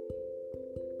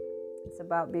 It's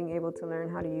about being able to learn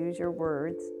how to use your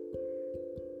words,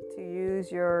 to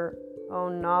use your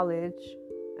own knowledge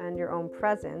and your own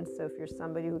presence. So if you're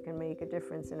somebody who can make a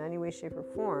difference in any way, shape, or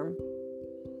form,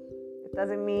 it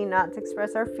doesn't mean not to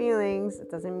express our feelings. It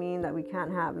doesn't mean that we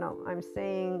can't have. No, I'm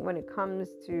saying when it comes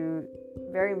to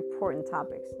very important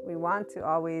topics, we want to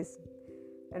always,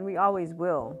 and we always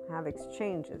will, have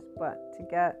exchanges. But to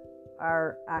get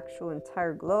our actual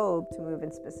entire globe to move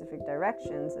in specific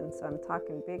directions, and so I'm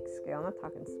talking big scale, I'm not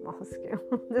talking small scale.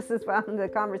 This is why the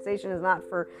conversation is not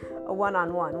for a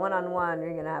one-on-one.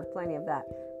 You're going to have plenty of that.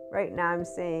 Right now I'm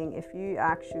saying if you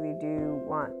actually do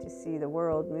want to see the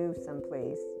world move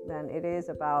someplace, then it is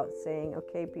about saying,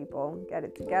 okay, people, get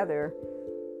it together.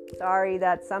 Sorry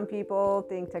that some people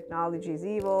think technology is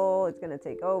evil, it's going to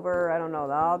take over. I don't know,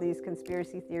 all these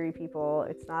conspiracy theory people.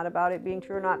 It's not about it being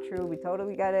true or not true. We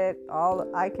totally get it.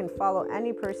 I can follow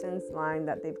any person's line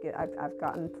that I've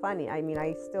gotten plenty. I mean,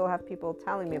 I still have people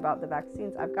telling me about the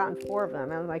vaccines. I've gotten 4 of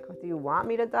them. And I'm like, do you want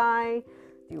me to die?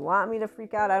 Do you want me to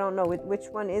freak out? I don't know. Which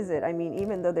one is it? I mean,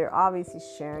 even though they're obviously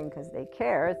sharing because they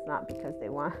care, it's not because they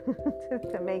want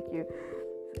to make you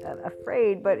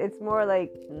afraid, but it's more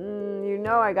like,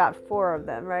 I got 4 of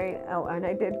them, right? Oh, and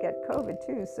I did get COVID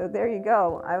too, so there you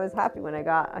go. I was happy when I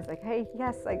was like, hey,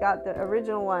 yes, I got the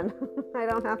original one. I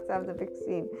don't have to have the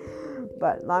vaccine.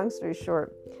 But long story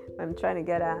short, what I'm trying to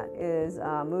get at is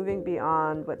moving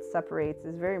beyond what separates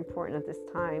is very important at this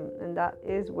time, and that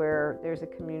is where there's a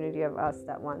community of us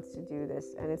that wants to do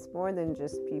this, and it's more than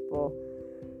just people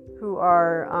who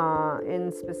are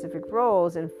in specific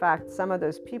roles. In fact, some of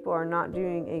those people are not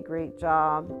doing a great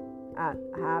job at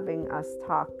having us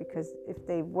talk, because if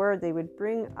they were, they would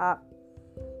bring up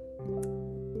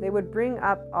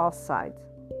all sides.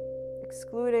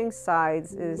 Excluding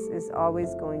sides is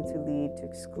always going to lead to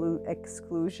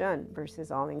exclusion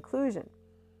versus all inclusion.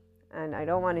 And I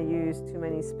don't want to use too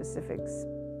many specifics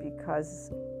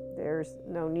because there's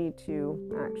no need to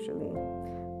actually,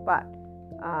 but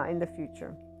in the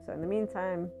future. So in the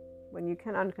meantime, when you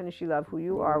can unconditionally love who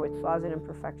you are with flaws and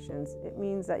imperfections, it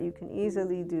means that you can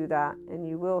easily do that, and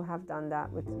you will have done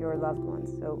that with your loved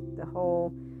ones. So the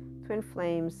whole twin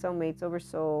flames, soulmates over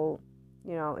soul,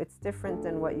 it's different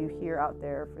than what you hear out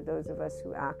there for those of us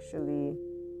who actually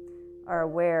are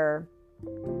aware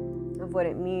of what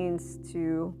it means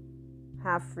to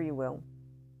have free will.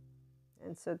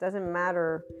 And so it doesn't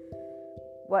matter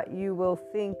what you will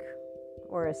think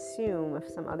or assume of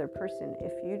some other person.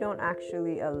 If you don't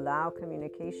actually allow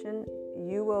communication,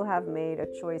 you will have made a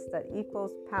choice that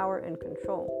equals power and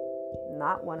control,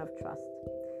 not one of trust.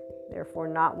 Therefore,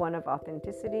 not one of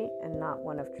authenticity, and not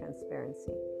one of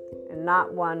transparency, and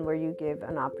not one where you give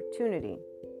an opportunity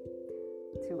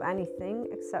to anything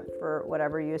except for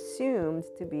whatever you assumed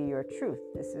to be your truth.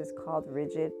 This is called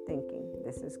rigid thinking.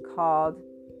 This is called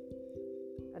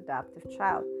adaptive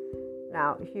child.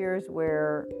 Now, here's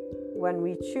where, when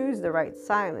we choose the right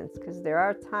silence, because there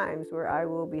are times where I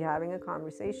will be having a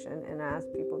conversation, and as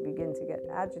people begin to get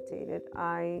agitated,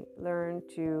 I learn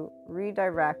to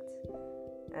redirect.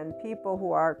 And people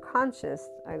who are conscious,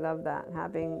 I love that,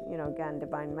 having, again,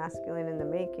 divine masculine in the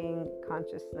making,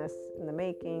 consciousness in the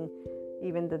making,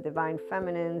 even the divine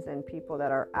feminines and people that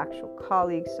are actual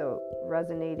colleagues, so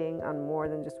resonating on more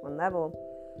than just one level,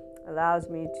 allows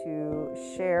me to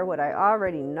share what I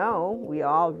already know. We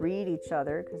all read each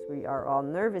other because we are all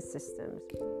nervous systems.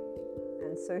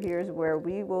 And so here's where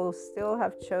we will still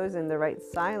have chosen the right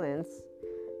silence,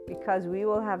 because we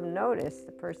will have noticed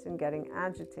the person getting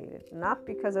agitated, not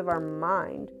because of our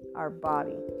mind, our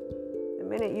body. The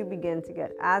minute you begin to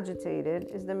get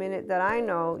agitated is the minute that I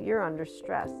know you're under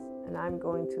stress, and I'm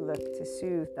going to look to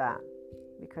soothe that,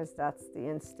 because that's the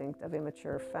instinct of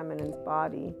immature feminine's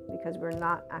body, because we're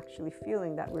not actually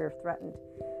feeling that we're threatened.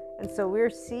 And so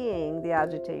we're seeing the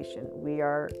agitation, we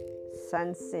are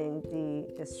sensing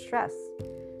the distress,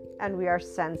 and we are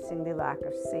sensing the lack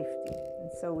of safety. And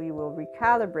so we will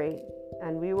recalibrate,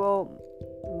 and we will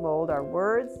mold our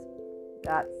words.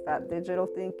 That's that digital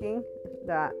thinking,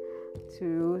 that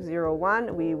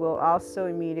 201. We will also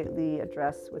immediately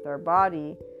address with our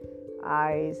body,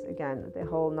 eyes, again, the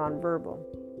whole nonverbal.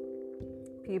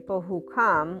 People who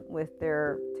come with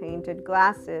their tainted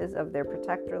glasses of their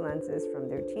protector lenses from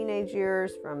their teenage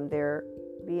years, from their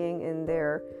being in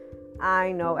their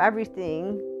I know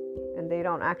everything, and they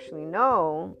don't actually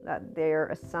know that their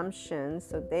assumptions,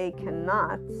 so they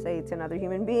cannot say to another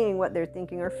human being what they're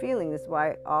thinking or feeling. This is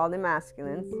why all the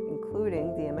masculines,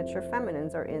 including the immature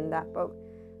feminines, are in that boat,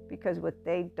 because what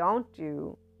they don't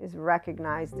do is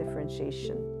recognize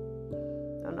differentiation.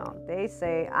 They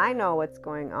say, I know what's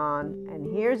going on, and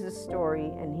here's the story,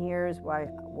 and here's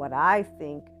what I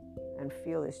think and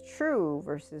feel is true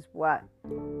versus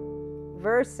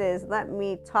let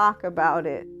me talk about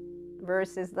it,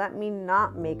 versus let me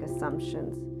not make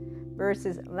assumptions,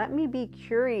 versus let me be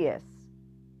curious.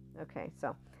 Okay,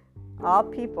 so all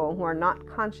people who are not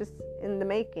conscious in the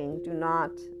making do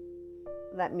not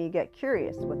let me get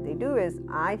curious. What they do is,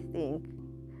 I think,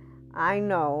 I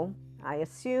know, I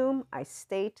assume, I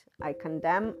state, I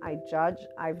condemn, I judge,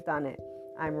 I've done it,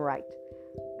 I'm right.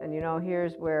 And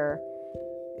here's where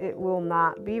it will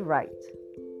not be right,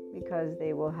 because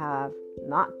they will have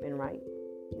not been right,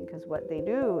 because what they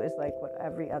do is like what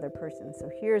every other person. So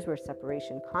here's where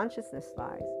separation consciousness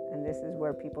lies. And this is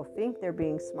where people think they're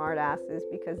being smart asses,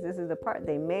 because this is the part.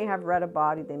 They may have read a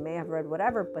body, they may have read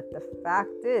whatever, but the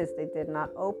fact is they did not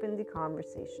open the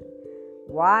conversation.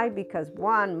 Why? Because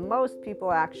one, most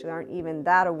people actually aren't even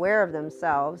that aware of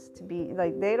themselves to be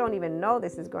like, they don't even know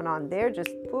this is going on. They're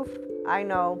just poof, I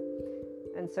know.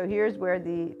 And so here's where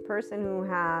the person who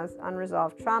has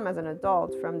unresolved trauma as an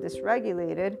adult from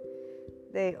dysregulated,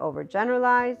 they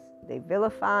overgeneralize, they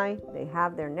vilify, they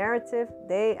have their narrative.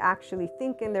 They actually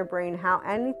think in their brain how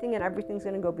anything and everything's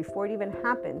going to go before it even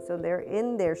happens. So they're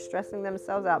in there stressing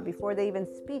themselves out before they even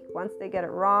speak. Once they get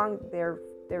it wrong, they're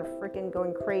freaking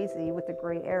going crazy with the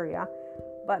gray area.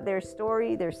 But their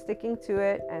story, they're sticking to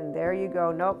it, and there you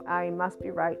go. Nope, I must be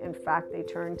right. In fact, they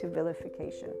turn to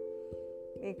vilification.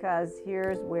 Because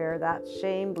here's where that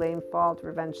shame, blame, fault,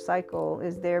 revenge cycle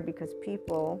is there, because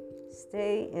people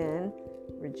stay in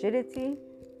rigidity,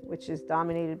 which is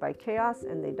dominated by chaos,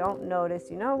 and they don't notice,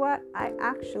 you know what? I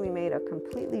actually made a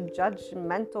completely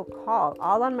judgmental call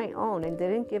all on my own and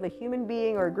didn't give a human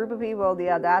being or a group of people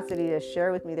the audacity to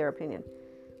share with me their opinion.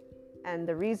 And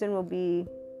the reason will be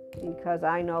because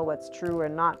I know what's true or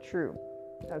not true.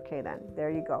 Okay, then, there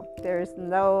you go. There's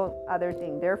no other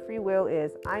thing. Their free will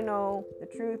is, I know the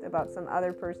truth about some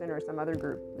other person or some other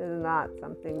group. This is not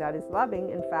something that is loving.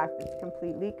 In fact, it's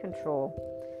completely control.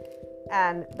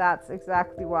 And that's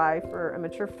exactly why for a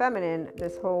mature feminine,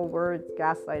 this whole word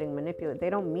gaslighting, manipulate, they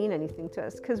don't mean anything to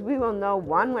us, because we will know,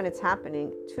 one, when it's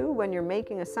happening, two, when you're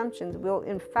making assumptions, we'll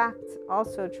in fact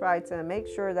also try to make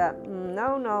sure that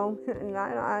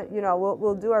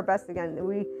we'll do our best again.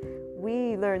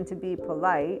 We learn to be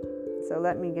polite. So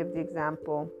let me give the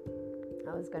example.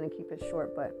 I was going to keep it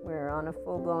short, but we're on a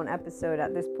full-blown episode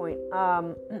at this point.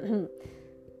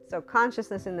 So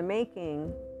consciousness in the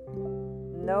making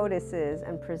notices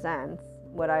and presents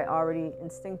what I already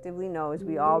instinctively know is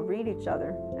we all read each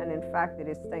other. And in fact, it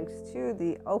is thanks to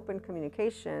the open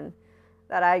communication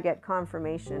that I get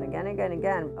confirmation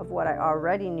again of what I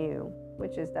already knew,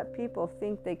 which is that people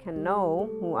think they can know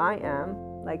who I am,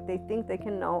 like they think they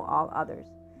can know all others.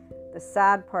 The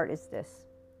sad part is this,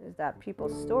 is that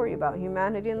people's story about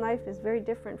humanity in life is very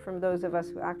different from those of us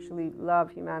who actually love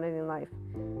humanity in life.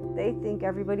 They think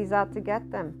everybody's out to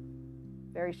get them.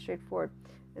 Very straightforward.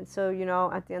 And so,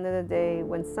 at the end of the day,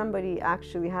 when somebody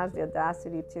actually has the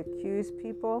audacity to accuse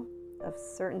people of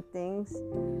certain things,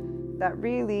 that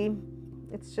really,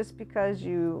 it's just because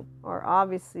you are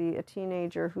obviously a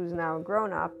teenager who's now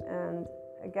grown up. And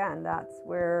again, that's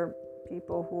where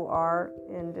people who are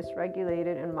in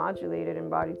dysregulated and modulated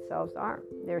embodied selves are.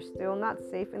 They're still not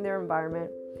safe in their environment.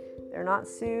 They're not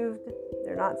soothed.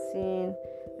 They're not seen.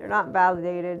 They're not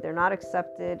validated, they're not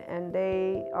accepted, and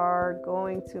they are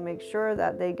going to make sure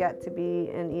that they get to be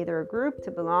in either a group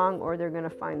to belong, or they're going to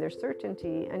find their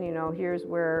certainty. And here's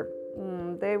where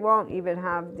they won't even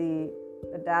have the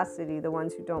audacity, the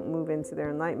ones who don't move into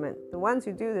their enlightenment. The ones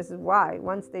who do this is why,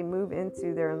 once they move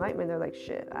into their enlightenment, they're like,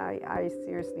 shit, I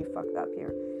seriously fucked up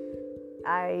here.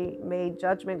 I made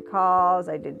judgment calls,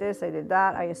 I did this, I did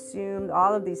that, I assumed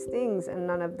all of these things, and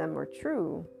none of them were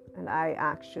true. And I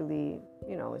actually,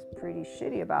 was pretty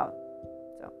shitty about.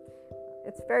 So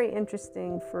it's very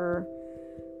interesting for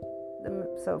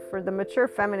the mature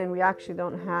feminine, we actually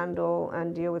don't handle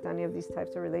and deal with any of these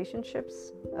types of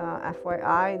relationships.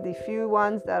 FYI, the few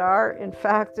ones that are, in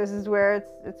fact, this is where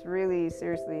it's really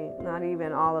seriously not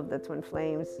even all of the twin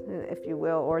flames, if you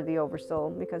will, or the oversoul,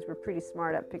 because we're pretty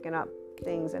smart at picking up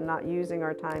things and not using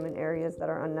our time in areas that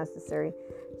are unnecessary.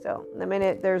 So the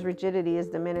minute there's rigidity is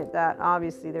the minute that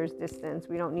obviously there's distance.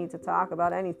 We don't need to talk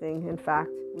about anything. In fact,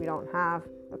 we don't have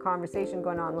a conversation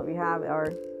going on. What we have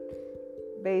are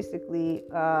basically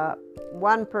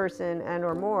one person and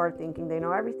or more thinking they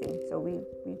know everything. So we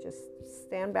just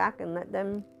stand back and let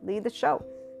them lead the show,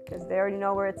 because they already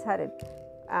know where it's headed.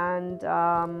 And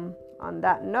on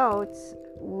that note,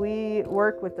 we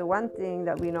work with the one thing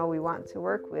that we know we want to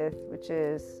work with, which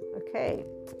is, okay,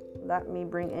 let me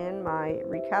bring in my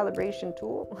recalibration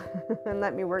tool and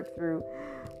let me work through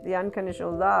the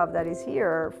unconditional love that is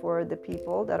here for the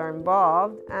people that are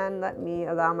involved, and let me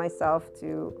allow myself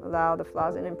to allow the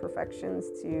flaws and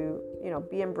imperfections to,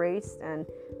 be embraced and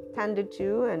tended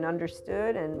to and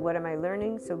understood. And what am I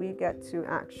learning? So we get to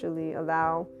actually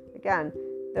allow, again,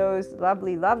 those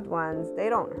lovely loved ones, they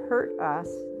don't hurt us,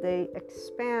 they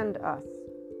expand us.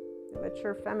 The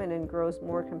mature feminine grows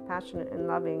more compassionate and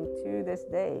loving to this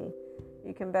day.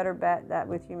 You can better bet that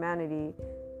with humanity,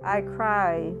 I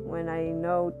cry when I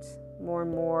note more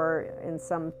and more in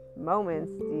some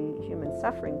moments the human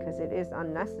suffering, because it is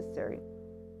unnecessary.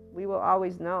 We will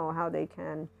always know how they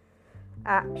can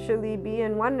actually be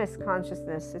in oneness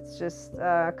consciousness. It's just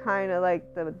kind of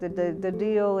like the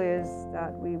deal is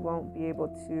that we won't be able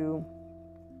to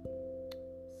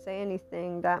say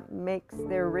anything that makes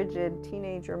their rigid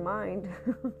teenager mind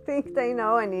think they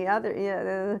know any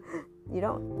other. You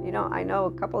don't. I know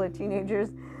a couple of teenagers,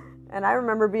 and I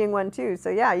remember being one too. So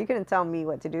yeah, you couldn't tell me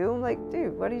what to do. I'm like,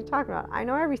 dude, what are you talking about? I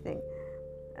know everything.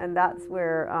 And that's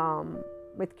where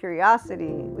with curiosity,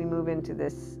 we move into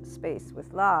this space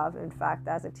with love. In fact,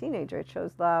 as a teenager, I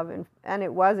chose love, and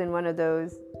it was in one of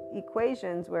those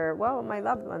equations where, well, my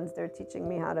loved ones, they're teaching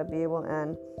me how to be able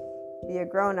and be a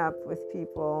grown-up with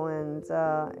people, and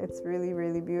it's really,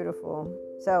 really beautiful.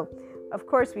 So, of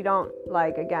course, we don't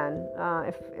again,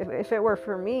 if it were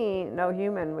for me, no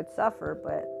human would suffer,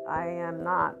 but I am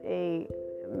not a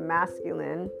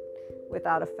masculine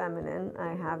without a feminine.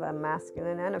 I have a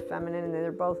masculine and a feminine, and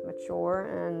they're both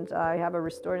mature, and I have a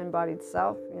restored embodied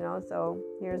self, so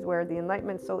here's where the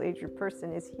enlightenment soul age group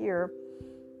person is here.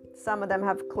 Some of them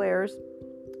have clairs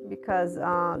because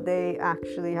they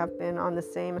actually have been on the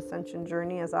same ascension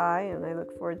journey as I, and I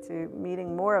look forward to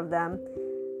meeting more of them.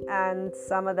 And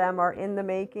some of them are in the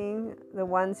making. The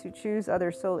ones who choose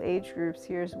other soul age groups,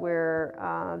 here's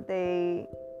where they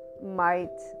might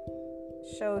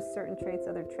show certain traits,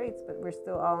 other traits, but we're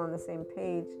still all on the same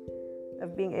page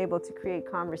of being able to create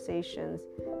conversations.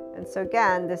 And so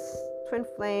again, this twin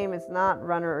flame is not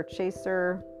runner or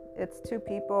chaser. It's two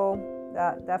people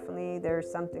that definitely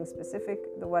there's something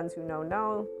specific. The ones who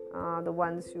know. The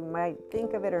ones who might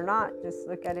think of it or not, just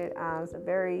look at it as a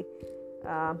very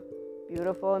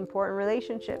beautiful, important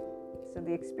relationship. So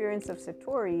the experience of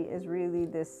Satori is really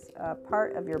this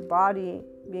part of your body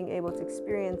being able to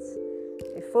experience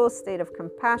a full state of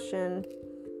compassion,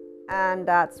 and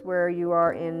that's where you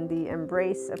are in the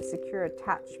embrace of secure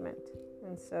attachment.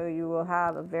 And so you will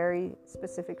have a very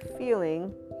specific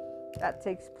feeling that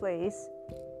takes place.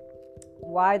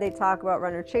 Why they talk about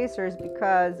runner chasers,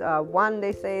 because one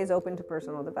they say is open to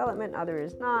personal development, other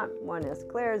is not. One is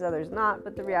clairs, others not.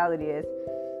 But the reality is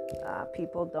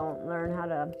people don't learn how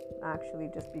to actually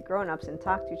just be grown-ups and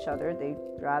talk to each other. They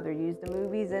rather use the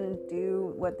movies and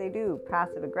do what they do,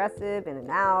 passive aggressive, in and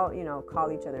out,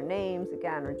 call each other names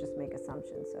again, or just make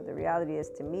assumptions. So the reality is,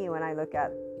 to me, when I look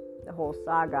at the whole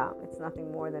saga, it's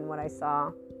nothing more than what I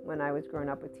saw when I was growing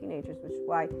up with teenagers, which is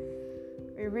why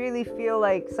we really feel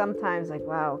like sometimes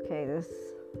wow, okay, this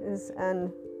is,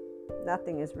 and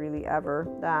nothing is really ever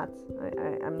that.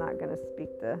 I'm not going to speak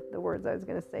the words I was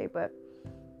going to say, but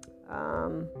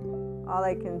all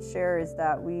I can share is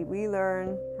that we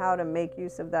learn how to make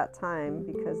use of that time,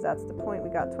 because that's the point. We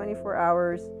got 24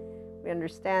 hours. We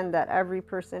understand that every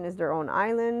person is their own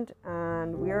island,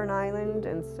 and we're an island,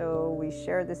 and so we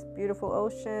share this beautiful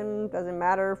ocean. Doesn't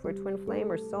matter if we're twin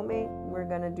flame or soulmate, we're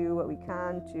going to do what we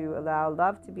can to allow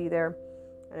love to be there.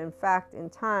 And in fact, in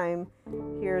time,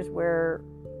 here's where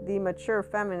the mature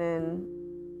feminine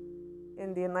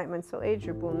in the Enlightenment Soul Age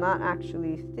group will not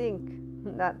actually think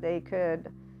that they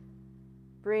could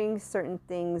bring certain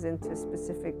things into a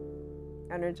specific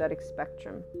energetic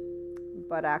spectrum,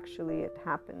 but actually it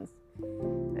happens.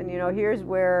 And here's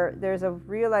where there's a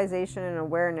realization and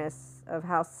awareness of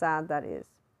how sad that is,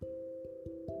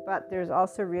 but there's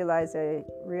also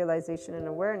realization and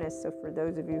awareness. So for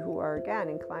those of you who are again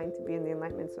inclined to be in the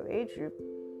Enlightenment Soul Age group,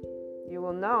 you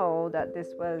will know that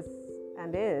this was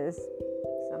and is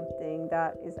something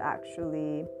that is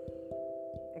actually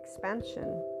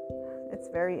expansion. It's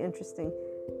very interesting.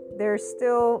 There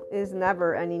still is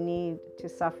never any need to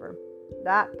suffer.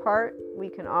 That part, we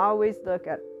can always look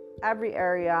at every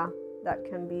area that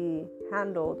can be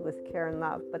handled with care and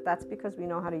love, but that's because we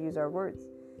know how to use our words.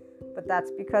 But that's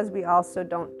because we also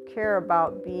don't care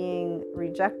about being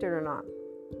rejected or not.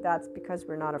 That's because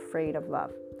we're not afraid of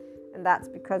love. And that's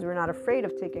because we're not afraid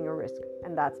of taking a risk.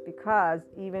 And that's because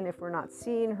even if we're not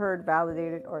seen, heard,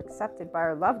 validated, or accepted by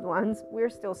our loved ones, we're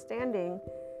still standing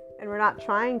And we're not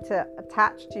trying to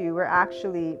attach to you. We're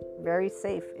actually very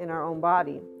safe in our own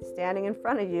body, standing in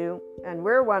front of you, and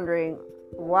we're wondering,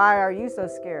 why are you so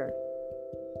scared?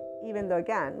 Even though,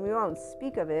 again, we won't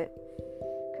speak of it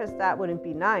because that wouldn't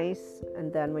be nice.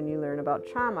 And then when you learn about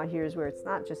trauma, here's where it's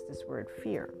not just this word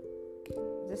fear.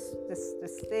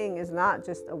 This thing is not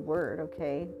just a word,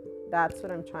 okay? That's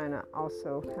what I'm trying to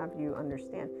also have you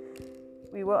understand.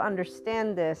 We will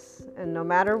understand this, and no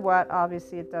matter what,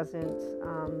 obviously it doesn't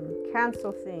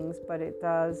cancel things, but it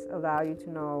does allow you to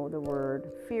know the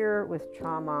word fear with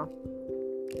trauma.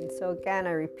 And so again,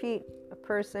 I repeat, a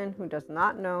person who does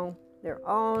not know their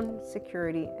own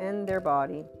security in their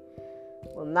body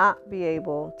will not be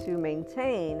able to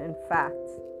maintain, in fact,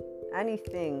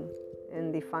 anything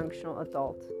in the functional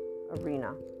adult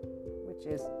arena, which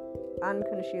is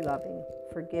unconditionally loving,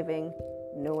 forgiving,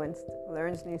 nuanced,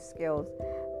 learns new skills,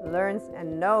 learns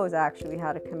and knows actually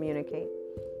how to communicate,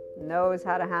 knows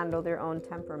how to handle their own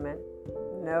temperament,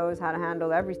 knows how to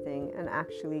handle everything, and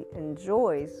actually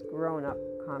enjoys grown-up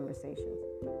conversations.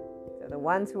 So the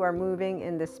ones who are moving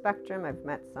in this spectrum, I've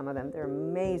met some of them, they're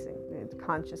amazing. The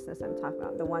consciousness I'm talking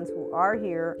about. The ones who are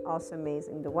here, also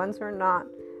amazing. The ones who are not,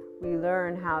 we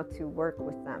learn how to work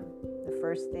with them. The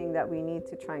first thing that we need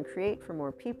to try and create for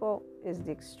more people is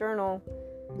the external,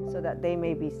 so that they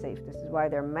may be safe. This is why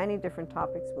there are many different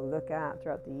topics we'll look at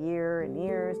throughout the year and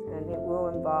years, and it will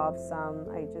involve some.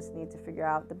 I just need to figure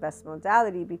out the best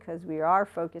modality because we are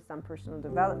focused on personal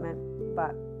development,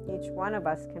 but each one of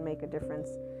us can make a difference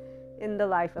in the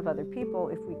life of other people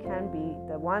if we can be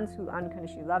the ones who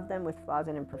unconditionally love them with flaws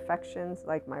and imperfections.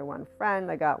 Like my one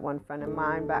friend, I got one friend of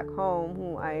mine back home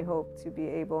who I hope to be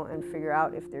able and figure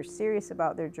out if they're serious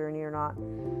about their journey or not.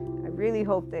 I really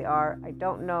hope they are. I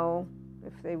don't know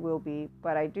if they will be,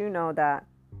 but I do know that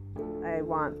I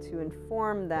want to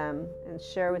inform them and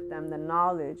share with them the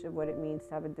knowledge of what it means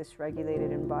to have a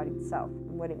dysregulated embodied self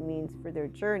and what it means for their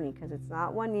journey, because it's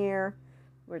not 1 year.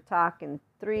 We're talking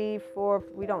 3, 4,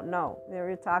 we don't know.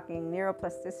 We're talking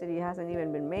neuroplasticity hasn't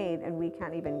even been made, and we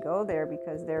can't even go there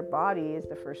because their body is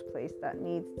the first place that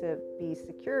needs to be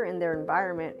secure, and their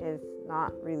environment is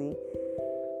not really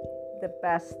the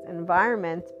best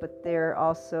environment, but they're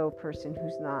also a person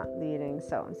who's not leading.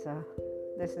 So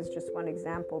this is just one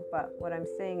example, but what I'm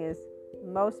saying is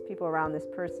most people around this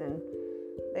person,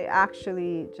 they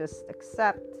actually just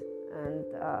accept, and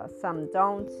some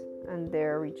don't, and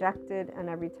they're rejected, and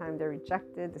every time they're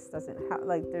rejected, this doesn't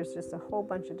there's just a whole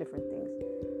bunch of different things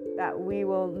that we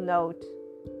will note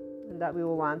and that we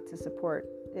will want to support.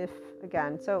 If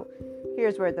again, so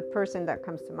here's where the person that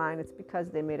comes to mind, it's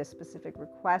because they made a specific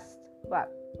request,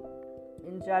 but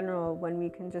in general, when we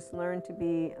can just learn to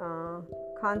be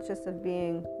conscious of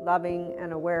being loving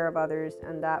and aware of others,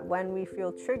 and that when we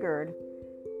feel triggered,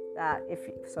 that if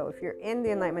you're in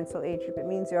the Enlightenment Soul Age group, it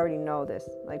means you already know this.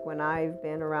 Like when I've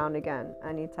been around, again,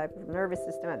 any type of nervous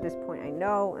system at this point, I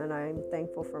know, and I'm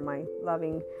thankful for my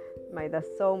loving, the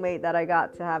soulmate that I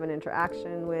got to have an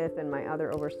interaction with, and my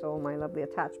other oversoul, my lovely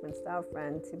attachment style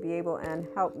friend, to be able and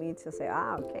help me to say,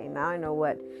 okay, now I know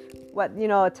what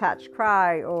attached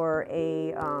cry or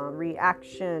a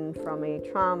reaction from a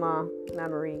trauma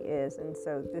memory is. And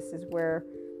so this is where,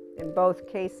 in both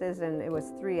cases, and it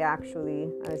was 3 actually,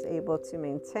 I was able to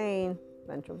maintain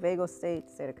ventral vagal state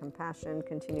of compassion,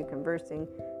 continue conversing,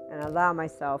 and allow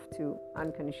myself to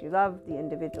unconditionally love the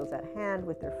individuals at hand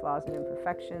with their flaws and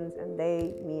imperfections, and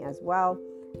they, me as well.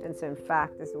 And so in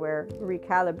fact, this is where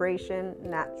recalibration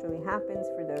naturally happens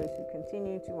for those who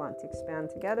continue to want to expand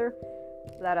together.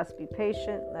 Let us be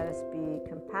patient, let us be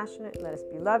compassionate, let us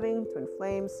be loving, twin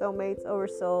flames, soulmates,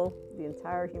 oversoul, the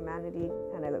entire humanity.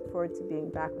 And I look forward to being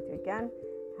back with you again.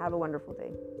 Have a wonderful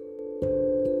day.